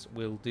reinforcements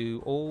will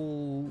do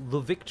all the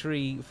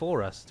victory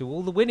for us, do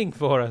all the winning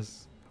for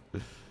us.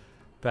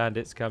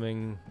 Bandits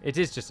coming. It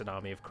is just an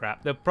army of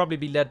crap. They'll probably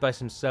be led by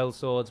some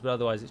sellswords, but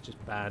otherwise it's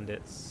just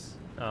bandits.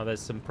 Oh,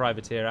 there's some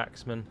privateer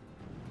axemen.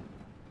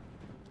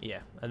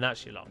 Yeah, and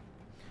that's your lot.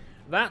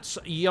 That's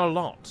your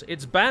lot.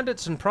 It's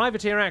bandits and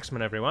privateer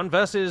axemen, everyone,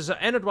 versus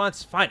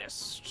Enedwyth's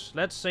finest.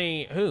 Let's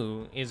see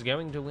who is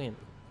going to win.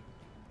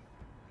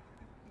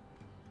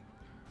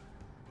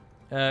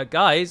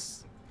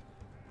 Guys.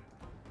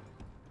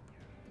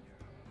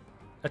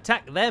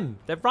 Attack them.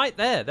 They're right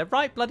there. They're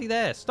right bloody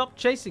there. Stop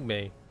chasing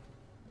me.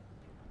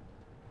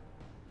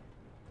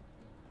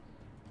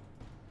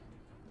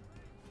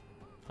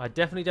 I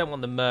definitely don't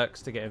want the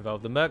mercs to get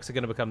involved. The mercs are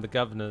going to become the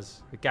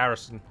governors, the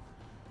garrison.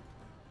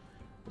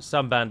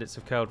 Some bandits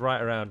have curled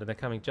right around and they're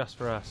coming just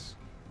for us.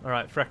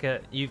 Alright,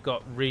 Freka, you've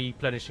got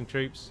replenishing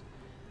troops.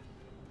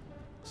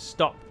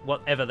 Stop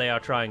whatever they are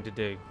trying to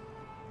do.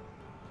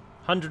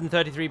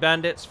 133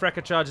 bandits.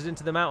 Freka charges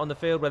into them out on the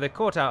field where they're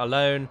caught out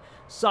alone,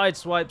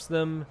 sideswipes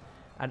them,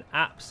 and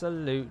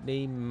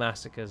absolutely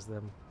massacres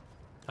them.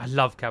 I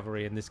love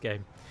cavalry in this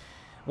game.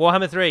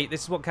 Warhammer 3,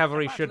 this is what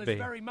cavalry should be.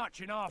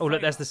 Oh,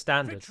 look, there's the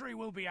standard. Victory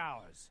will be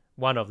ours.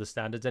 One of the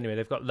standards, anyway.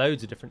 They've got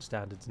loads of different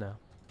standards now.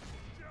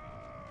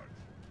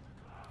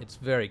 It's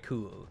very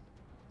cool.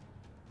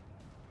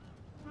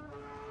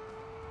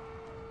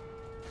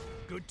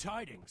 Good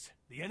tidings.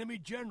 The enemy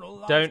general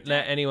lies Don't dead.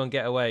 let anyone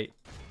get away.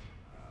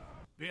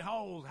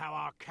 Behold how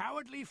our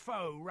cowardly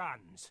foe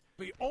runs.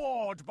 Be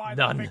awed by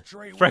None. the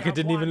victory Freka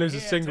didn't even lose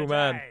a single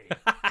today.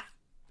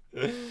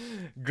 man.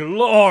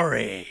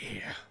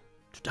 Glory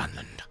to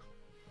Dunland.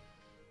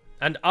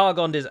 And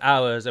Argond is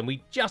ours, and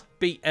we just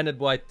beat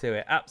Enedwyth to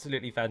it.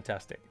 Absolutely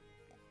fantastic.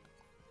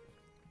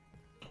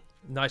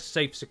 Nice,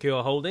 safe,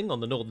 secure holding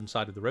on the northern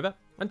side of the river,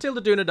 until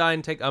the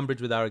Dunedain take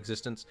umbrage with our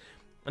existence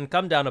and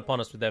come down upon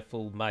us with their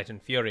full might and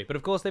fury. But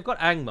of course, they've got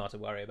Angmar to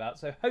worry about,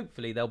 so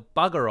hopefully they'll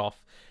bugger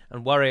off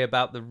and worry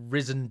about the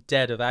risen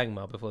dead of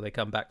Angmar before they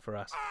come back for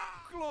us.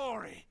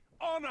 Glory,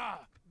 honor,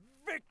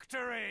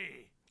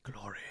 victory.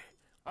 Glory.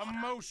 A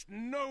most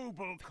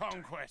noble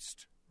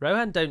conquest.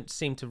 Rohan don't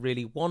seem to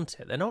really want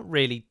it. They're not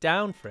really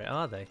down for it,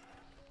 are they?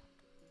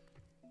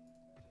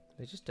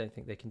 They just don't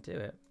think they can do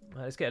it.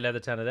 Right, let's get a leather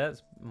tanner there.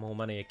 That's more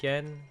money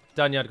again.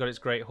 Dunyard got its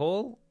great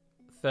haul.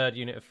 3rd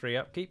unit of free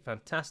upkeep.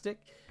 Fantastic.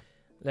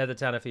 Leather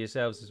tanner for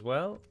yourselves as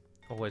well.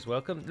 Always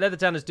welcome. Leather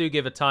tanners do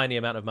give a tiny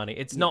amount of money.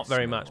 It's not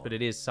very much, but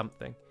it is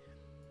something.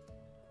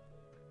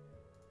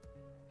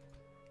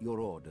 Your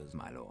orders,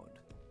 my lord.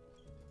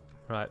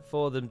 Right,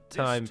 for the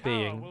time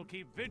being, will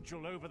keep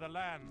vigil over the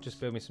lands. just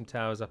build me some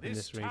towers up in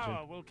this region.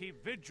 Tower will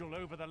keep vigil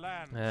over the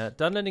lands.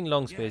 Dunlanding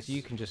Longspears,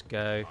 you can just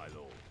go.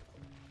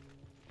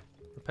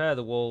 Repair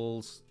the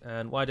walls,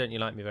 and why don't you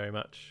like me very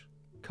much?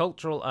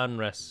 Cultural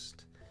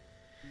unrest.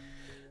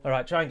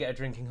 Alright, try and get a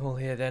drinking hall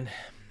here then.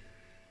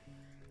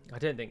 I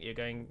don't think you're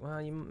going...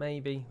 Well, you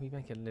maybe. We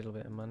make a little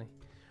bit of money.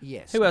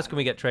 Yes. Who else can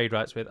we get trade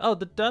rights with? Oh,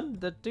 the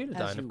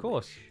Dunedain, of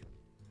course. Wish.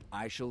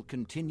 I shall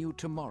continue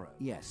tomorrow.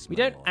 Yes, We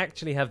my don't lord.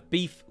 actually have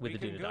beef with We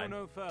the can go Dunedain,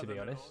 no to be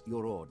further, honest.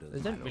 Your orders, They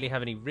my don't really lord.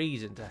 have any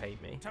reason to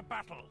hate me. To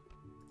battle.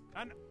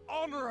 An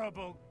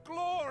honourable,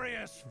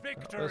 glorious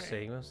victory. We'll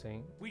see, we'll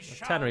see. We The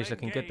shall tannery's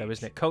looking good though,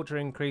 isn't it? Culture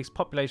increase,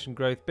 population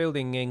growth,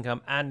 building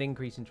income, and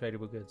increase in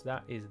tradable goods.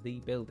 That is the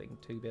building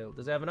to build.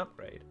 Does it have an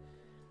upgrade?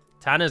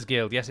 Tanner's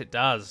Guild, yes it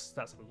does.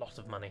 That's a lot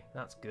of money.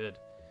 That's good.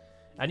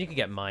 And you can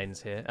get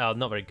mines here. Oh,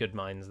 not very good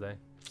mines though.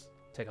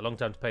 Take a long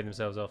time to pay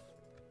themselves off.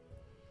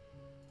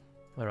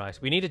 Alright,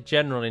 we need a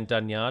general in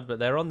Dunland, but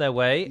they're on their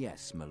way.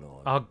 Yes, my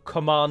lord. Our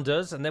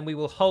commanders, and then we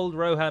will hold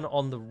Rohan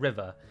on the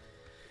river.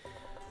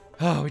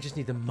 Oh, we just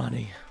need the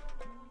money.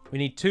 We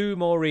need 2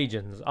 more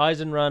regions.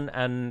 Eisenrun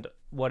and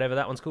whatever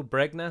that one's called.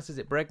 Bregnas, is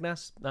it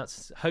Bregnas?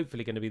 That's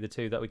hopefully going to be the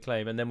 2 that we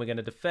claim. And then we're going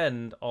to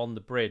defend on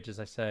the bridge, as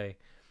I say.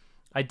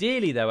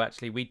 Ideally, though,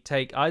 actually, we'd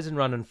take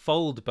Eisenrun and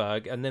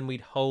Foldberg, and then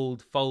we'd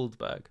hold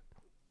Foldberg.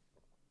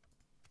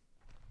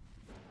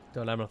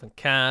 Dunland and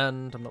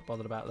canned. I'm not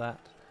bothered about that.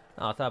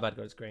 Oh, Tharbad got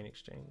its grain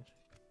exchange.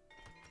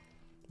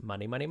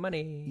 Money, money,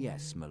 money.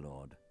 Yes, my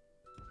lord.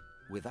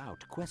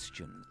 Without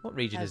question. What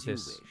region is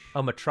this? Wish.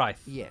 Oh, Matrife.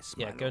 Yes,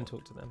 my yeah, lord. go and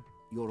talk to them.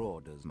 Your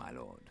orders, my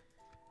lord.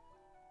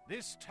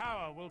 This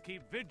tower will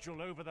keep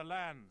vigil over the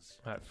lands.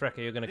 Alright, Freka,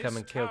 you're going to This come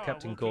and kill tower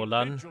Captain will keep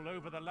Gorlan. vigil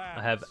over the lands.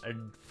 I have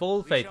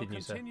full faith shall in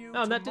you, sir. continue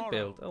Oh, and that did tomorrow.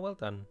 build. Oh, well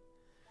done.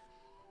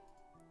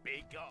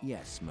 Be gone.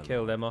 Yes, my Kill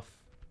lord. them off.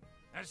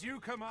 As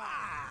you command.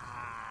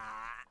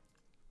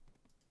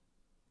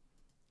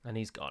 And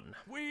he's gone.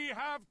 We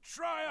have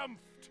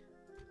triumphed.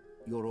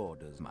 Your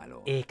orders, my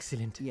lord.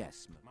 Excellent.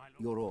 Yes, My lord.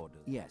 your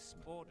orders. Yes,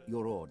 Orders.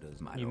 your orders,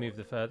 my You lord. move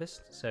the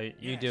furthest. So you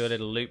Yes. do a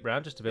little loop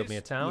round just to build me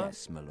a This- tower.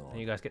 Yes, my lord. And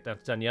you guys get down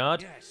to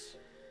Dunyard. Yes.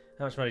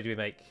 How much money do we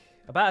make?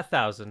 About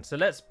 1,000. So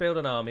let's build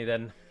an army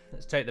then.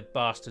 Let's take the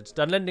bastards.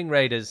 Dunlending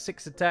Raiders.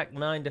 6 attack,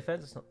 9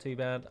 defense. It's not too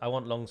bad. I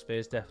want long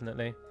spears,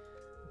 definitely.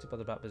 Not too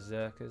bothered about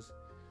berserkers.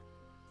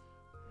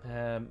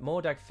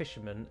 Mordag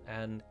Fishermen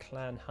and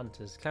Clan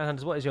Hunters. Clan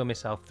Hunters, what is your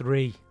missile?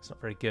 3. It's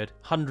not very good.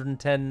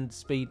 110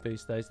 speed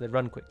boost, though, so they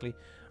run quickly.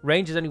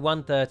 Range is only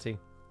 130.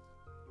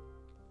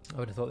 I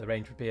would have thought the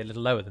range would be a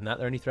little lower than that.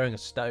 They're only throwing a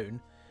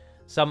stone.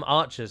 Some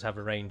archers have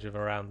a range of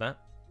around that.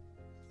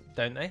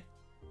 Don't they?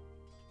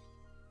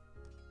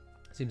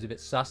 Seems a bit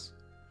sus.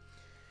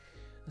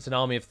 It's an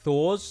army of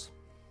Thors.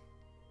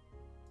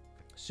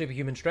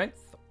 Superhuman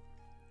strength.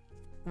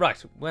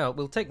 Right, well,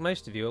 we'll take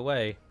most of you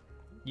away.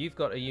 You've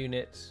got a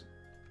unit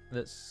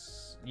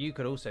that's... You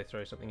could also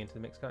throw something into the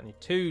mix, can't you?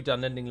 2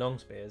 Dunlending long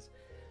spears.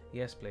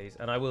 Yes, please.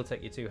 And I will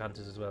take your 2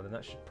 hunters as well, then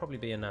that should probably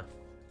be enough.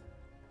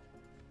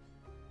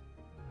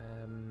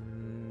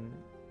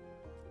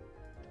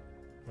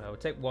 Well, we'll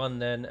take 1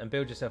 then, and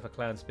build yourself a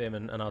clan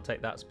spearman, and I'll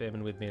take that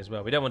spearman with me as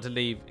well. We don't want to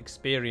leave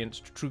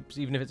experienced troops,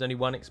 even if it's only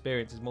 1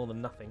 experience, is more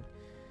than nothing.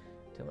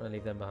 Don't want to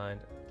leave them behind.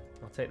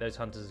 I'll take those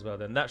hunters as well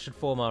then. That should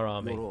form our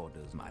army. Your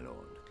orders, my lord.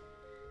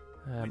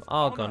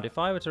 Argond, honour. if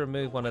I were to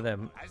remove one of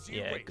them... As you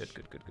Yeah, wish. good.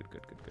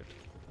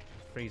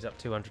 Frees up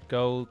 200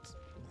 gold.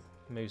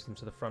 Moves them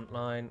to the front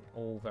line.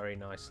 All very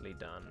nicely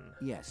done.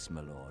 Yes,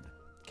 my lord.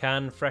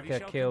 Can Freka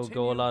shall kill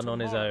continue Gorlan on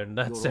his tomorrow. own?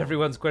 That's Your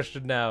everyone's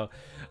question now.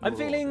 I'm Your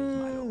feeling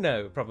orders, my lord.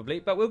 no, probably,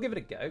 but we'll give it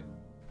a go.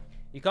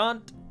 You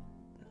can't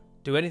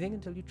do anything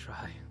until you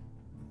try.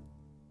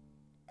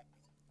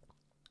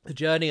 The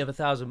journey of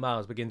 1,000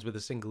 miles begins with a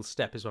single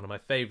step is one of my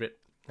favourite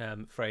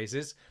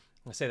phrases.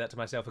 I say that to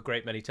myself a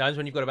great many times.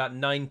 When you've got about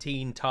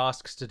 19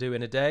 tasks to do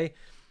in a day,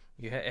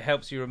 it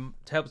helps to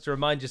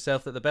remind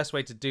yourself that the best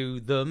way to do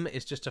them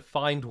is just to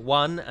find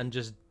one and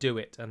just do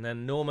it. And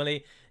then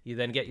normally you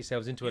then get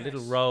yourselves into a little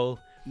Yes. roll,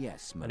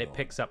 Yes, my and it lord.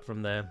 picks up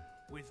from there.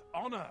 With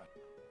honour.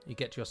 You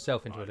get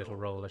yourself into My a little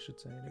lord. roll, I should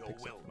say. And it Your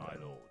picks up will, from my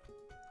there. lord.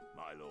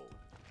 My lord.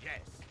 Yes.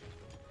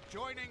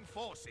 Joining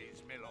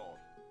forces, my lord.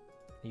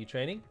 Are you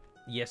training?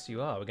 Yes,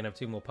 you are. We're gonna have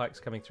 2 more pikes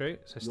coming through.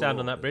 So stand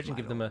on that orders, bridge and my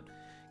give them a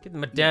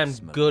lord. damn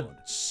Yes, my good lord.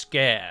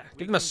 scare.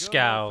 Give them a can go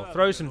scowl. no further,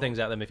 Throw my some lord. things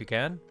at them if you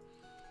can.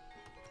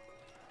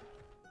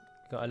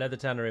 Got a leather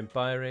tanner in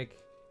Byrig.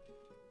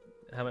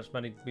 How much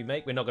money did we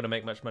make? We're not going to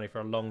make much money for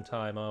a long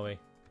time, are we?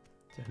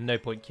 So no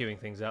point queuing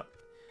things up.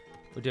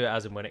 We'll do it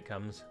as and when it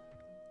comes.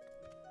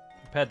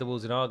 Repaired the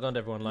walls in Argond.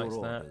 Everyone likes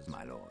Your that. orders,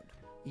 my lord.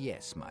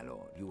 Yes, my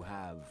lord. You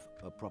have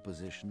a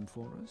proposition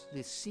for us?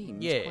 This seems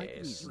quite Yes.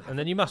 reasonable. And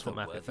then you must want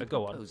A map worthy info.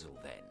 Go on. proposal,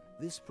 then.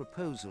 This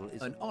proposal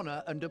is An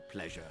honour and a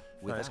pleasure.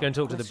 Right, let's go and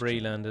talk to the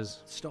question. Brelanders.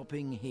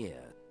 Stopping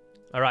here.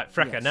 All right,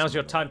 Freka, Yes, now's my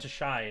your lord. time to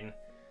shine.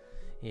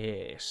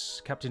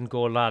 Yes, Captain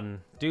Gorlan.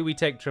 Do we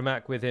take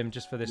Tremak with him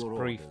just for this Your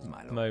brief orders,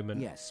 my lord.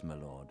 moment? Yes, my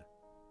lord.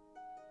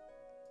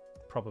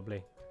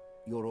 Probably.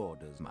 Your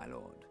orders, my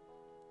lord.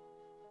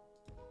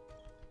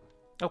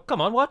 Oh,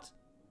 come on, what?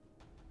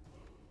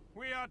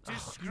 We are You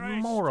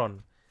disgraced.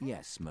 moron.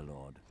 Yes, my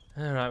lord.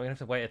 All right, we're going to have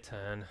to wait a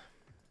turn.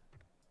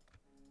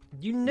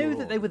 You knew Your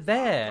that they were orders.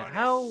 there. Gonna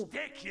How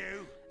stick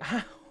you.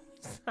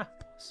 is that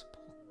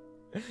possible?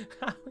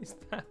 How is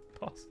that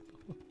possible?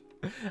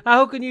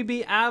 How can you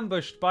be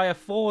ambushed by a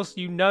force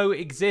you know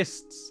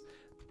exists?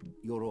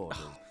 Your orders.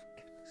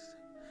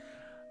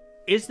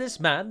 Is this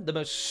man the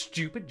most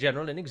stupid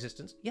general in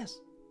existence? Yes.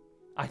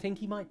 I think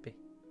he might be.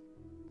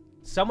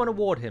 Someone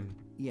award him.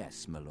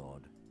 Yes, my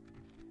lord.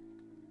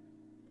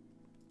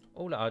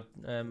 all our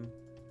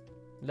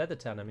leather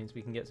tanner means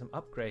we can get some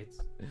upgrades.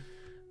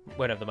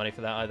 Won't have the money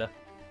for that either.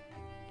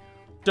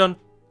 Done.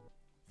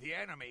 The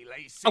enemy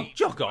lays Oh, siege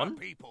jog to our on.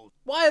 people.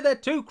 Why are there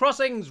 2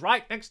 crossings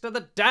right next to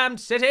the damned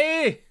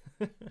city?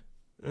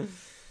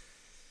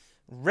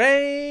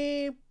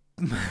 Ray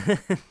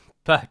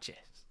purchase.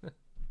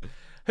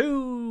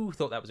 Who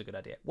thought that was a good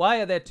idea? Why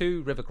are there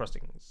 2 river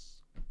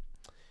crossings?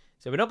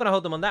 So we're not going to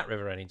hold them on that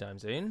river anytime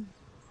soon.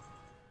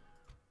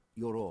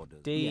 Your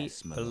orders.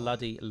 Yes,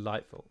 bloody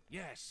lightful.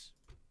 Yes.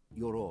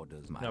 Your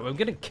orders, my No, lord.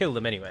 we're going to kill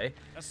them anyway.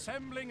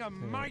 Assembling a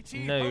mighty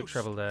No host.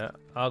 trouble there.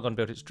 Argon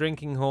built its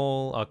drinking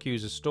hall. Our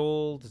queues are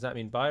stalled. Does that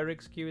mean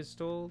Byrig's queue is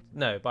stalled?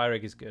 No,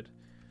 Byrig is good.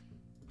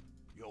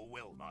 Your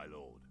will, my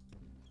lord.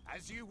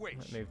 As you wish.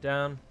 Let's move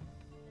down.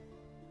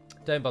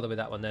 Don't bother with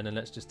that one then, and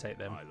let's just take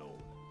them. My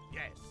lord.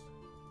 Yes.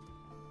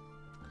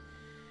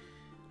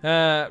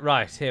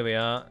 Right, here we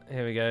are.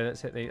 Here we go.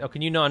 Let's hit the... Oh,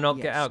 can you not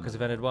get Yes, out because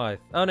of Enid Wythe?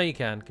 Oh, no, you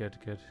can. Good,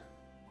 good.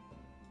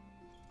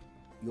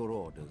 Your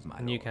orders, my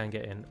And you lord. can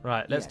get in.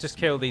 Right, let's Yes, just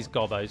my kill lord. these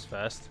gobos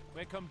first.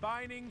 We're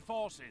combining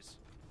forces.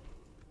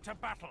 To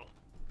battle.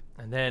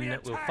 And then We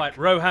we'll attack! fight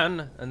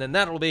Rohan, and then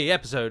that'll be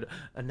episode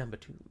number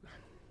 2.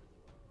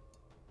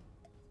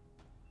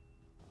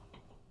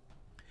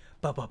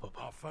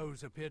 Our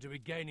foes appear to be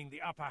gaining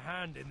the upper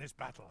hand in this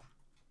battle.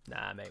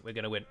 Nah, mate, we're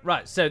going to win.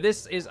 Right, so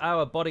this is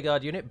our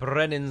bodyguard unit,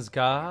 Brennan's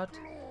Guard.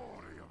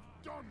 Glory of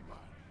Dunland.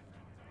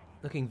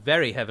 Looking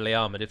very heavily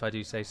armoured, if I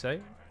do say so.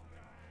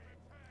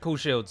 Cool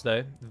shields,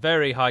 though.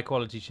 Very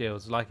high-quality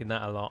shields. Liking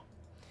that a lot.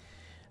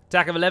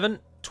 Attack of 11.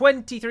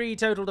 23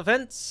 total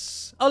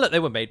defence. Oh, look, they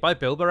were made by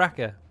Bill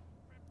Baraka.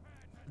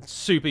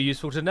 Super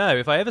useful to know.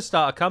 If I ever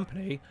start a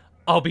company,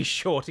 I'll be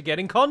sure to get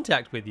in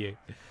contact with you.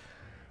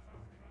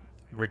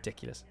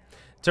 Ridiculous.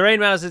 Terrain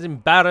malices in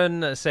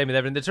Baron, same with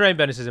everything. The terrain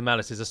bonuses and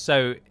malices are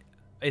so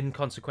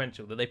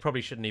inconsequential that they probably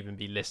shouldn't even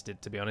be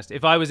listed, to be honest.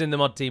 If I was in the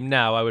mod team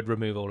now, I would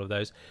remove all of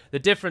those. The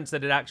difference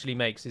that it actually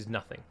makes is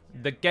nothing.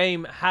 The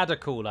game had a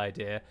cool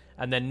idea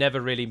and then never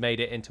really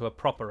made it into a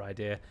proper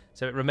idea,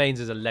 so it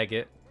remains as a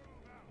legate.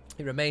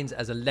 It remains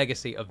as a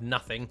legacy of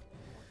nothing,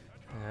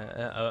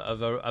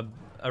 of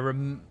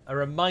a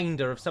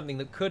reminder of something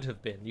that could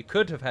have been. You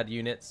could have had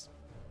units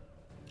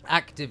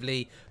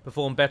actively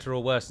perform better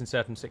or worse in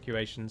certain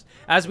situations.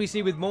 As we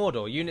see with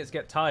Mordor, units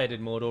get tired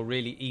in Mordor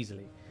really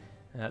easily.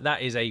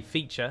 That is a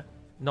feature,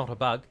 not a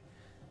bug,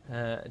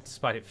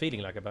 despite it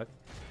feeling like a bug.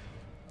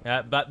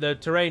 But the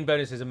terrain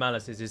bonuses and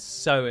malices is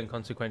so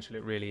inconsequential,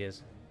 it really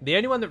is. The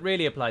only one that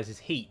really applies is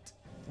heat.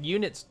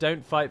 Units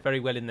don't fight very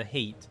well in the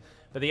heat,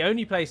 but the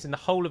only place in the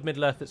whole of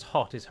Middle-earth that's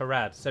hot is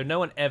Harad, so no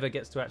one ever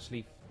gets to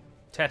actually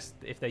test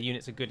if their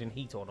units are good in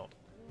heat or not.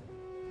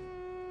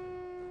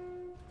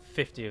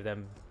 50 of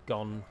them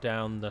gone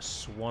down the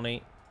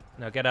Swanee.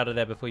 Now get out of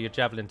there before you're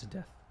javelin to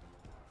death.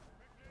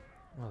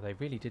 Oh, they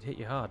really did hit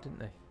you hard, didn't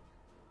they?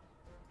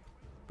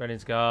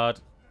 Brennan's Guard.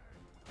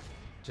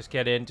 Just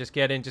get in, just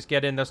get in, just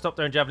get in. They'll stop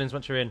throwing javelins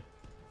once you're in.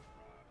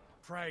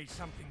 Pray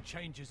something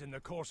changes in the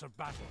course of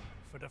battle,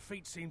 for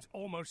defeat seems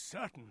almost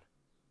certain.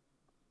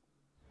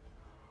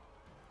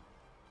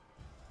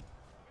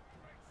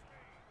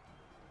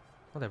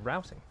 Oh, they're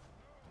routing.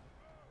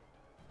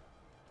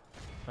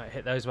 Right,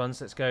 hit those ones.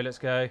 Let's go, let's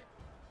go.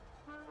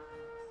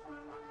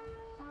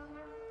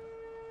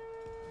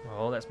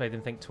 Oh, that's made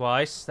them think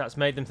twice. That's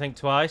made them think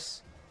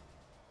twice.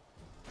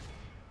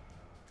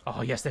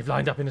 Oh, yes, they've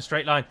lined up in a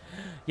straight line.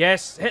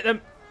 Yes, hit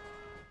them.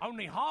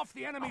 Only half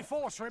the enemy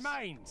force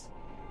remains.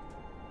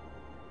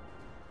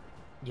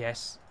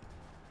 Yes.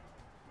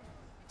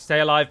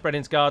 Stay alive,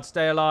 Brennan's Guard.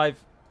 Stay alive.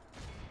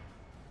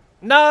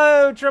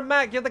 No,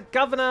 Tremac, you're the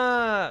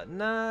governor.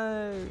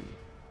 No.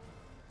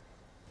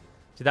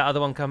 Did that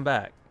other one come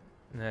back?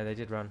 No, they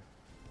did run.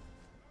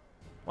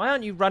 Why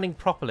aren't you running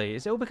properly?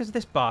 Is it all because of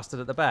this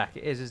bastard at the back?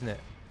 It is, isn't it?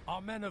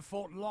 Our men have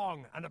fought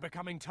long and are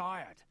becoming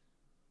tired.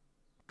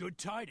 Good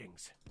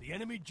tidings. The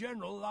enemy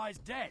general lies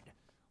dead.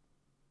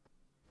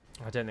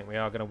 I don't think we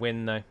are going to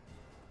win, though.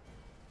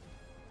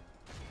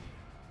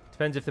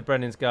 Depends if the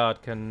Brennan's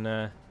Guard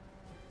can...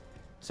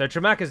 So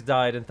Tremac has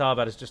died and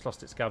Tharbad has just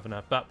lost its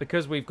governor. But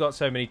because we've got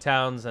so many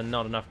towns and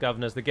not enough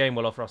governors, the game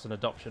will offer us an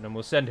adoption and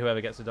we'll send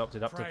whoever gets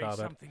adopted up to Pray Tharbad.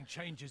 something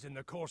changes in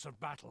the course of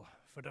battle,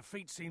 for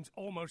defeat seems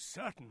almost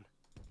certain.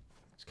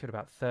 It's killed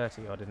about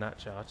 30 odd in that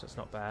charge. That's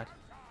not bad.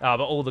 Ah,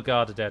 but all the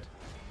guard are dead.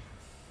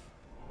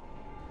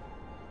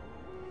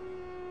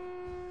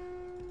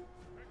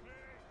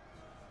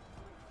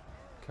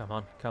 Come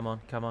on, come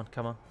on, come on,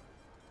 come on.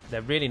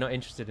 They're really not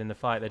interested in the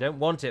fight. They don't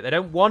want it. They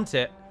don't want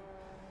it.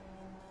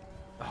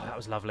 Oh, that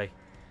was lovely.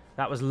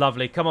 That was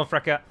lovely. Come on,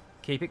 Frecker.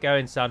 Keep it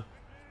going, son.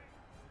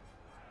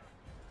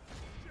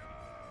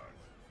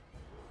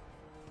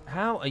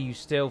 How are you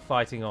still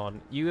fighting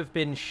on? You have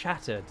been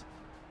shattered.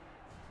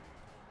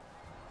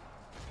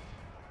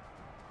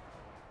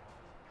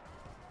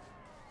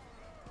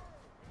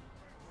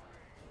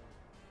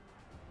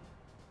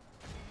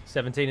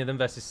 (17 of them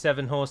versus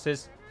 7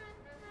 horses.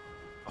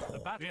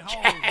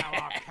 Behold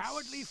how our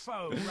cowardly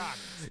foe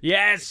runs.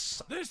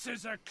 Yes! This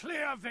is a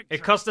clear victory.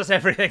 It cost us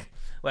everything.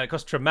 Well, it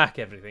cost Tremak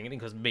everything. It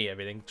didn't cost me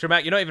everything.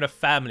 Tremak, you're not even a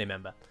family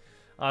member.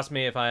 Ask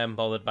me if I am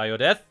bothered by your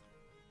death.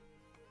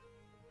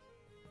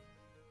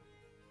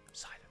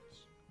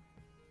 Silence.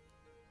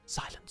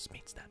 Silence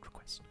meets that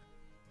request.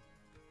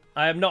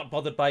 I am not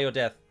bothered by your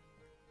death.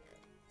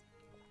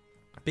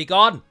 Be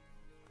gone!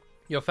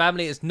 Your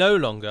family is no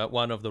longer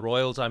one of the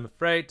royals, I'm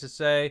afraid to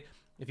say.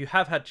 If you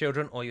have had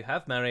children or you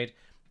have married,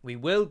 we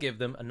will give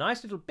them a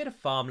nice little bit of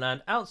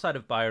farmland outside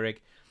of Beirig,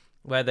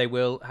 where they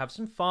will have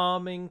some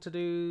farming to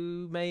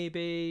do,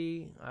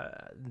 maybe.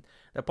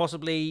 They'll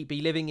possibly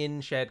be living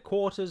in shared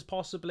quarters,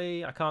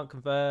 possibly. I can't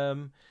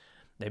confirm.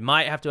 They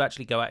might have to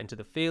actually go out into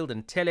the field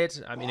and till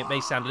it. I mean, it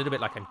may sound a little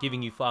bit like I'm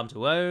giving you farm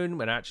to own,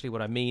 when actually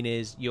what I mean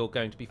is you're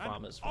going to be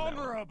farmers. An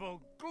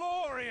honourable,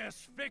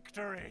 glorious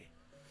victory!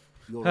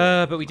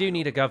 But we do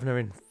need a governor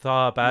in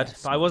Tharbad.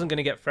 Yes, but I wasn't going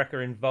to get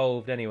Frecker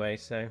involved anyway,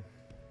 so...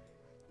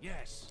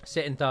 Yes.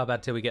 Sit in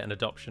Tharbad till we get an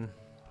adoption.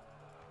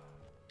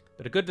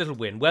 But a good little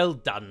win. Well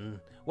done.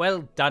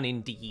 Well done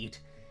indeed.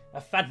 A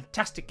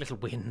fantastic little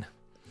win.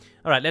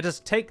 Alright, let us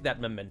take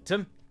that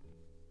momentum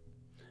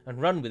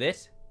and run with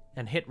it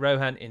and hit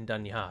Rohan in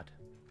Dunyard.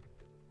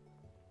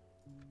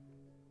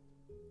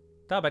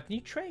 Tharbad, can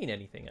you train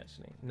anything,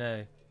 actually?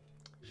 No.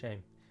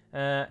 Shame.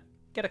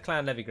 Get a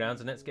clan levy grounds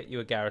and let's get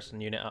you a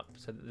garrison unit up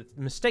so that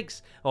the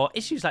mistakes or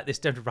issues like this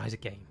don't arise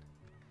again.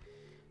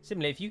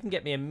 Similarly, if you can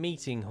get me a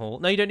meeting hall...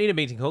 No, you don't need a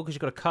meeting hall because you've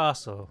got a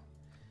castle.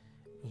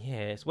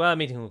 Yes. Well, a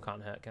meeting hall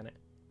can't hurt, can it?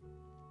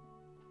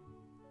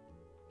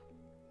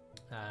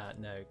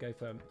 No, go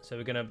for... So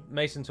we're going to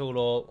Mason Tool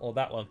or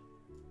that one.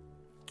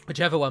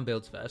 Whichever one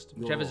builds first.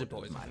 Whichever's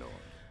important.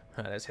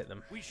 Right, let's hit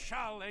them. We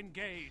shall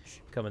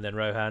engage. Come on then,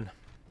 Rohan.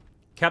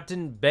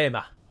 Captain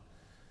Bema.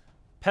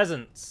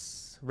 Peasants.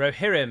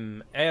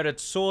 Rohirrim, Arid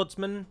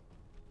Swordsman,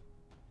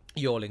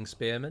 Yorling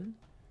Spearmen,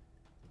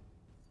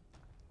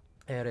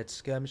 Arid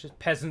Skirmishers,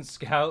 Peasant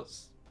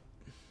Scouts,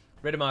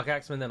 Riddermark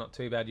Axemen, they're not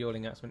too bad,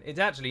 Yorling Axemen. It's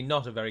actually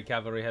not a very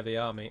cavalry-heavy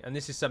army, and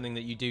this is something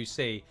that you do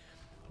see.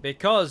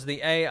 Because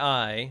the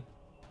AI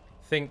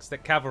thinks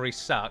that cavalry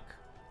suck,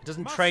 it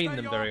doesn't train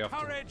them very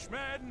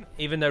often.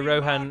 Even though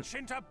Rohan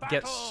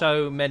gets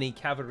so many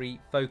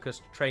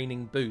cavalry-focused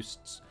training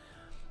boosts,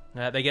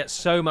 they get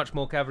so much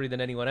more cavalry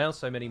than anyone else,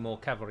 so many more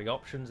cavalry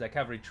options. Their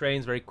cavalry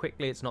trains very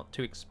quickly, it's not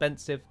too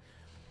expensive.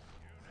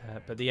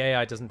 But the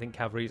AI doesn't think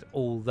cavalry is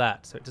all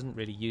that, so it doesn't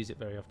really use it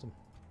very often.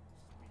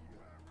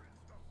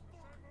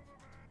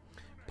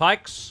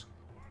 Pikes.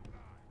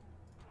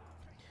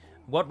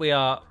 What we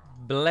are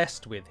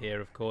blessed with here,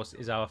 of course,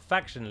 is our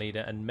faction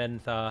leader and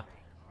Menthar.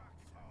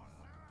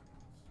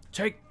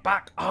 Take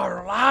back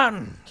our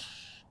land!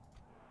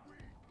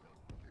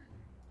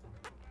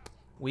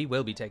 We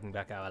will be taking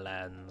back our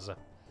lands.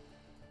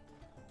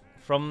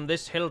 From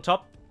this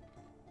hilltop,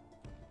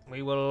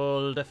 we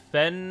will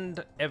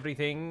defend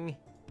everything.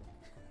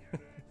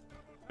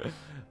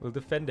 We'll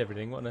defend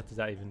everything. What on earth does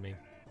that even mean?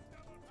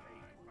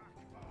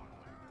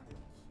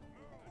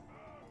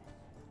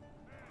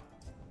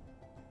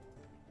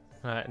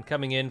 Alright, and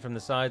coming in from the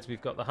sides,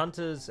 we've got the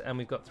hunters and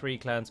we've got 3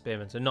 clan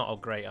spearmen. So not a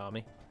great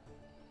army.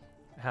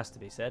 It has to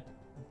be said.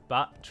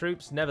 But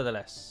troops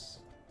nevertheless.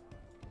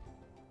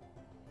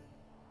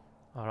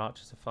 Our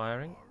archers are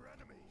firing.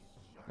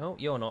 Oh,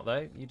 you're not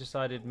though. You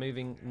decided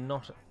moving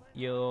not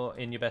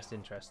in your best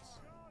interests.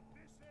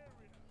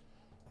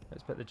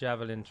 Let's put the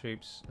javelin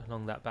troops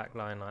along that back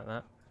line like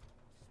that.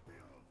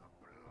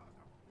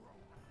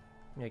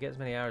 Yeah, get as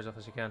many arrows off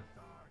as you can.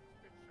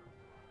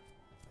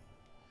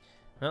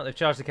 Well, they've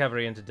charged the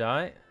cavalry in to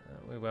die.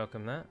 We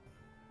welcome that.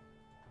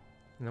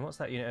 And then what's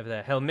that unit over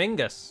there?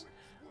 Helmingus!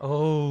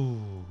 Oh!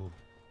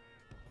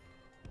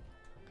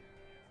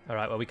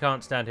 Alright, well we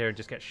can't stand here and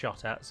just get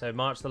shot at, so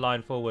march the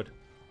line forward.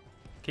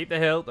 Keep the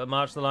hill, but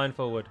march the line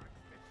forward.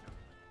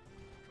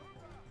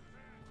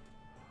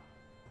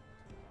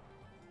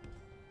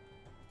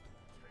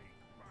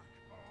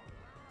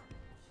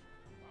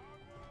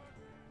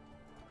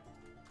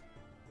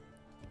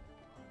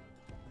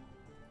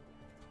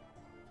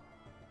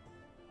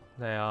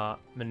 They are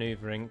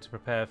manoeuvring to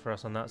prepare for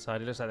us on that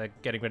side. It looks like they're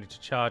getting ready to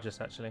charge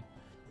us, actually.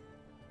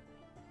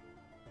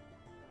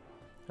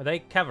 Are they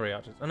cavalry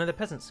archers? Oh no, they're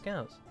peasant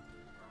scouts.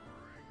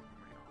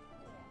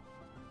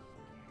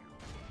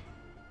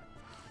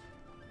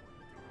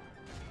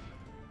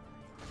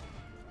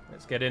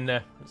 Let's get in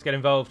there. Let's get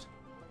involved.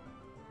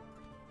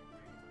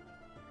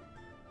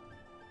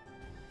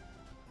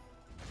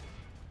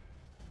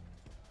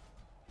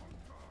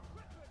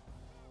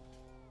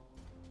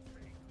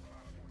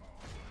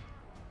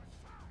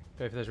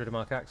 Go for those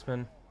Riddermark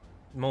Axemen.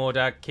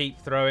 Mordag, keep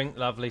throwing.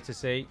 Lovely to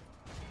see.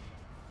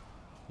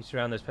 You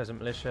surround those peasant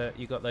militia.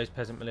 You got those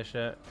peasant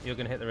militia. You're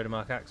going to hit the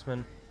Riddermark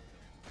Axemen.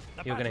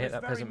 You're going to hit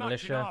that peasant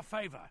militia. In our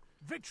favor.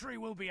 Victory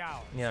will be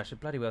ours. Yeah, I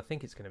should bloody well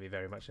think it's going to be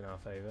very much in our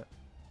favour.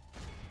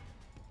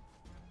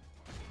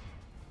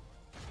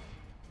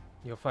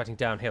 You're fighting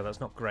downhill. That's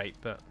not great,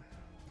 but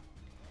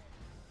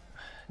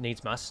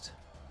needs must.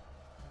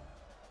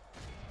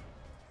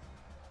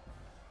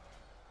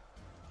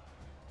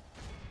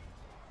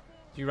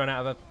 Do you run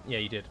out of a... Yeah,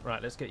 you did.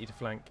 Right, let's get you to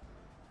flank.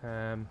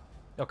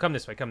 Oh, come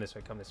this way, come this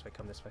way, come this way,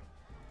 come this way.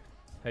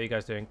 How are you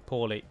guys doing?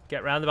 Poorly.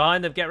 Get round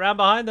behind them, get round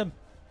behind them.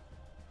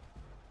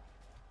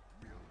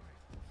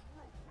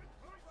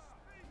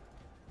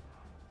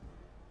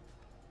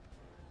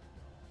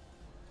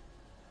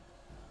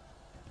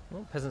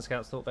 Well, peasant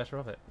scouts thought better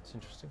of it. It's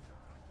interesting.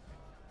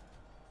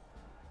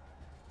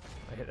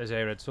 I hit those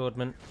A-red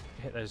swordmen.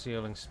 Hit those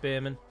yielding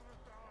spearmen.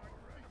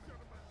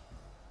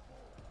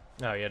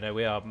 Oh yeah, no,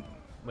 we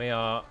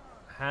are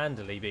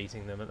handily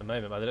beating them at the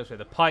moment by the looks of it.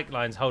 The pike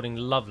line's holding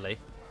lovely.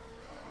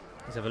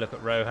 Let's have a look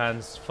at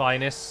Rohan's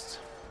finest.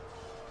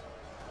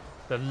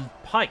 The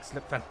pikes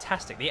look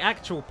fantastic. The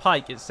actual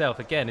pike itself,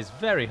 again, is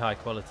very high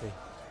quality.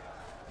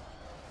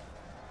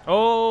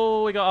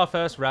 Oh, we got our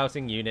first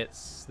routing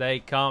units. They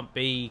can't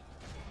be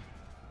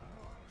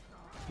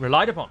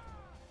relied upon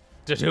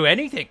to do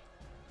anything.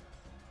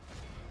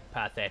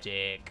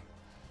 Pathetic.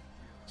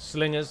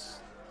 Slingers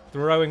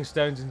throwing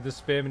stones into the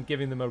spearmen,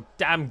 giving them a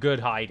damn good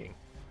hiding.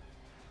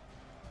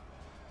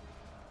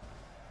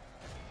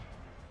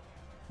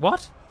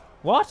 What?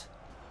 What?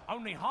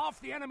 Only half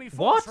the enemy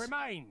force What?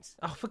 remains.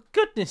 Oh, for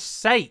goodness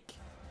sake.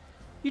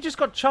 You just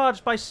got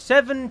charged by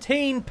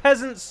 17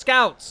 peasant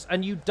scouts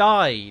and you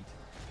died.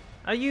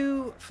 Are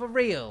you for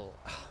real?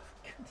 Oh,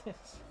 for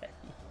goodness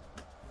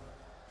sake.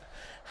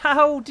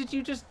 How did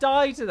you just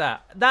die to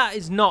that? That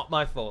is not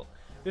my fault.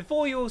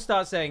 Before you all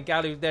start saying,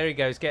 Galu, there he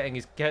goes, getting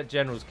his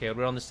generals killed.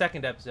 We're on the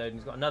second episode and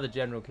he's got another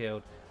general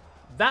killed.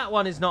 That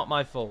one is not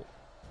my fault.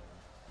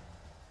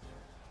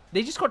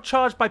 They just got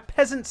charged by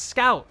peasant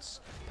scouts.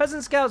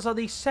 Peasant scouts are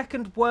the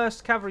second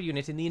worst cavalry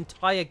unit in the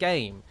entire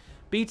game.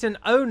 Beaten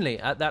only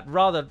at that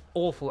rather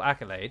awful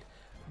accolade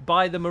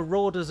by the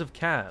Marauders of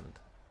Khand.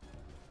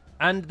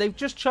 And they've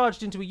just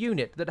charged into a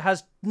unit that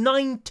has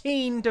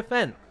 19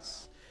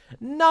 defense.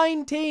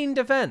 19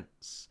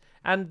 defense.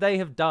 And they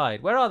have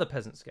died. Where are the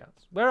peasant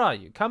scouts? Where are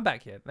you? Come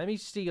back here. Let me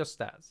see your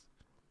stats.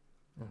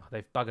 Oh,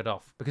 they've buggered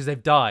off because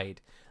they've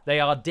died. They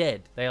are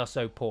dead. They are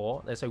so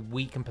poor. They're so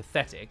weak and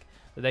pathetic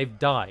that they've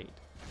died.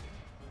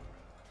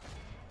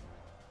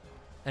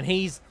 And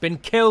he's been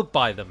killed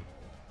by them.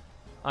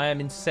 I am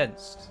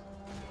incensed.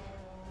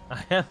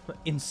 I am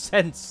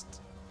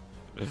incensed.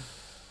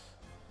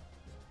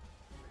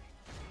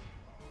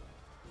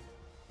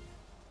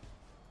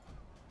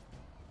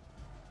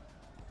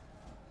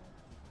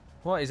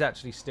 What is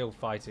actually still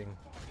fighting?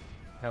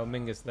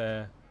 Helmingus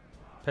there.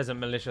 Peasant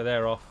militia,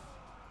 they're off.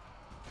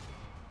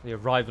 The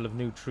arrival of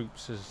new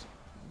troops has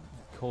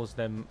caused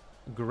them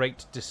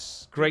great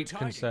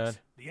concern.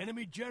 The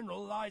enemy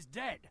general lies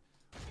dead.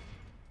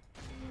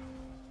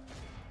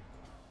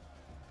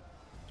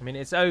 I mean,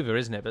 it's over,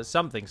 isn't it? But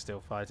something's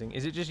still fighting.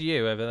 Is it just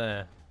you over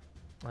there?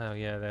 Oh,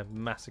 yeah, they're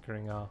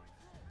massacring our...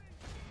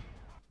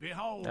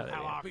 Behold, Oh,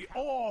 how I'll be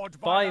awed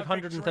by the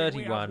victory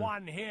we 531. have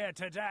won here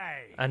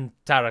today. And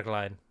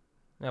Taragline.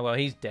 Oh, well,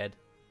 he's dead.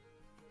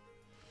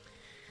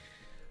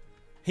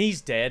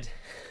 He's dead.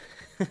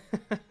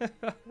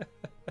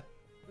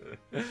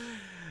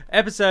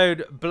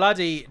 Episode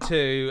Bloody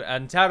 2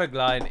 and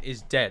Taragline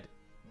is dead.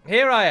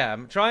 Here I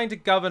am, trying to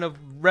govern a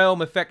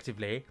realm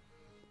effectively,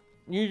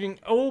 using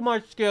all my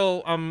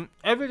skill,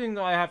 everything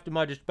that I have to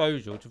my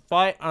disposal to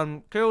fight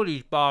and kill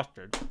these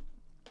bastards.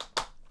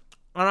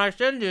 And I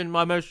send in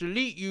my most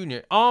elite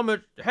unit,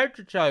 armoured head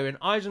to toe in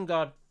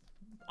Isengard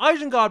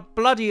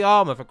bloody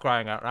armour, for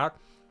crying out loud.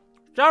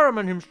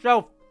 Saruman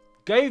himself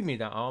gave me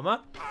that armour.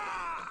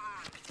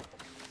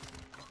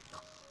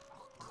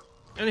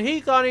 And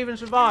he can't even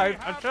survive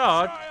a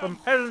charge from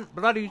peasant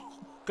bloody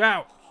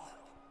scouts.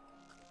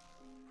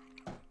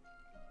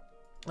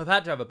 I've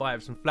had to have a bite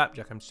of some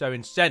flapjack. I'm so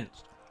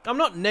incensed. I'm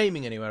not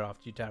naming anywhere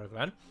after you,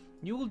 Taraglan.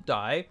 You will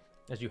die,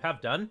 as you have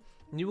done,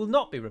 and you will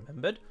not be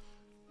remembered.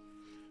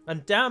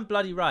 And damn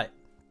bloody right.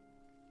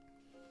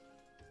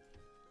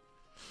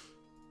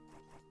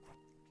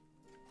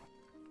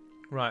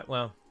 Right,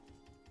 well.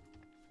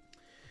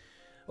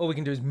 All we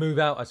can do is move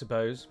out, I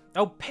suppose.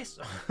 Oh, piss.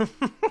 Right,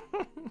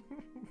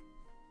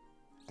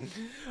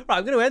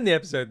 I'm going to end the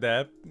episode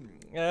there.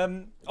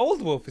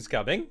 Old Wolf is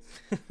coming.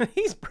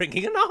 He's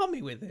bringing an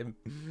army with him.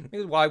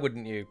 Why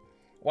wouldn't you?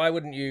 Why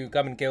wouldn't you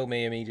come and kill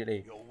me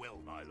immediately? Your will,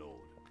 my lord.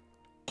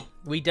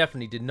 We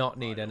definitely did not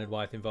need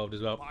Enedwythe involved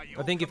as well.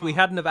 I think if we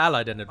hadn't have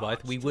allied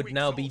Enedwythe, we would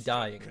now be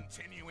dying.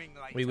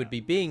 We would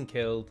be being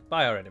killed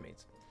by our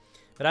enemies.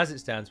 But as it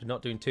stands, we're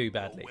not doing too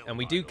badly. And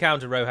we do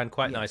counter Rohan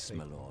quite nicely.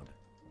 my lord.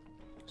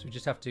 So we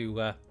just have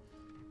to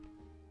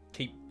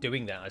keep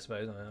doing that, I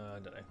suppose. I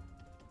don't know.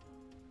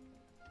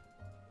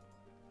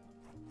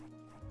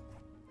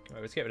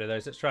 Right, let's get rid of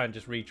those. Let's try and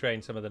just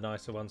retrain some of the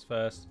nicer ones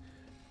first.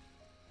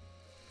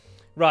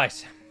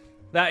 Right.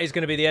 That is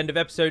going to be the end of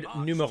episode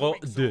numéro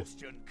 2.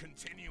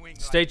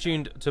 Stay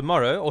tuned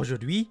tomorrow,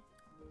 aujourd'hui,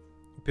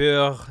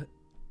 pour...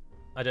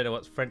 I don't know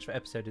what French for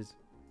episode is.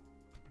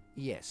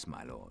 Yes,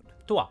 my lord.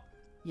 Toi.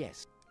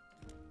 Yes.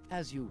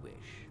 As you wish.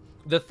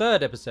 The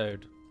third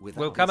episode With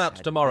will our come out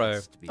sad tomorrow.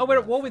 best to be Oh, we're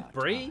at worth war with our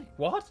Bree? time.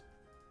 What?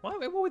 Why are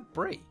we at war with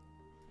Bree?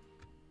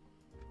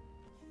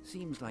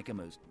 Seems like a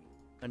most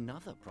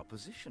Another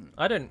proposition.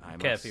 I don't I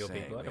care must for your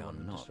say people. I we don't are want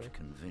them not destroyed.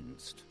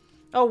 convinced.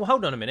 Oh,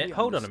 hold on a minute. We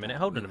Hold on a minute.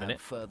 understand Hold on you a minute.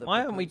 have further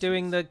Why aren't we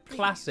doing the proposals.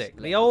 classic,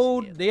 Please the let us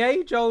old, hear the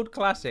age-old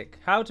classic?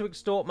 How to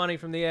extort money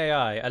from the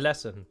AI? A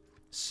lesson.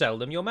 Sell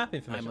them your map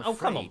information. I'm Oh,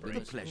 come on, afraid the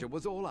Bruce. pleasure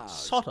was all ours.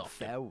 Sod off.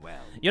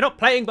 Farewell. You're not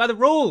playing by the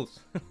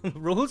rules. The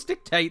rules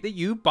dictate that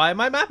you buy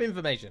my map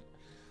information.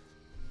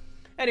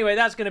 Anyway,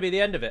 that's going to be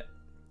the end of it.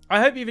 I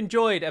hope you've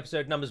enjoyed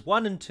episode numbers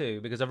 1 and 2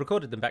 because I've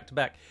recorded them back to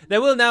back.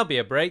 There will now be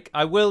a break.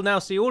 I will now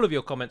see all of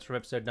your comments from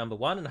episode number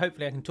 1 and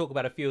hopefully I can talk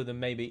about a few of them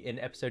maybe in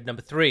episode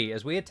number 3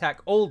 as we attack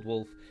Old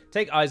Wolf,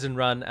 take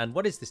Eisenrun, and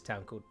what is this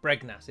town called?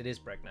 Bregnas. It is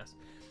Bregnas.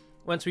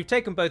 Once we've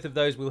taken both of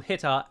those, we'll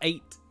hit our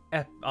 8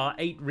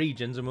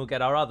 regions and we'll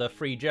get our other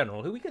free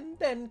general who we can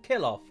then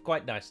kill off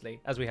quite nicely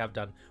as we have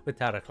done with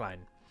Tara Klein.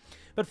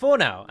 But for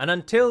now, and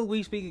until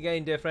we speak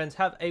again, dear friends,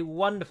 have a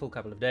wonderful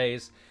couple of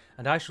days,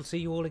 and I shall see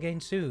you all again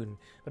soon.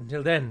 But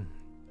until then,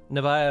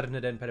 Navair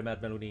Naden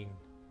Perimad Melodin,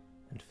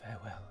 and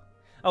farewell.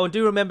 Oh, and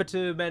do remember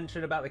to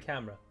mention about the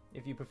camera.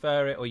 If you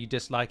prefer it or you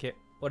dislike it,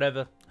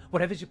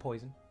 whatever's your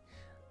poison,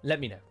 let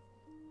me know.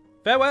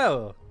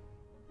 Farewell!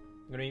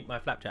 I'm going to eat my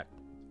flapjack.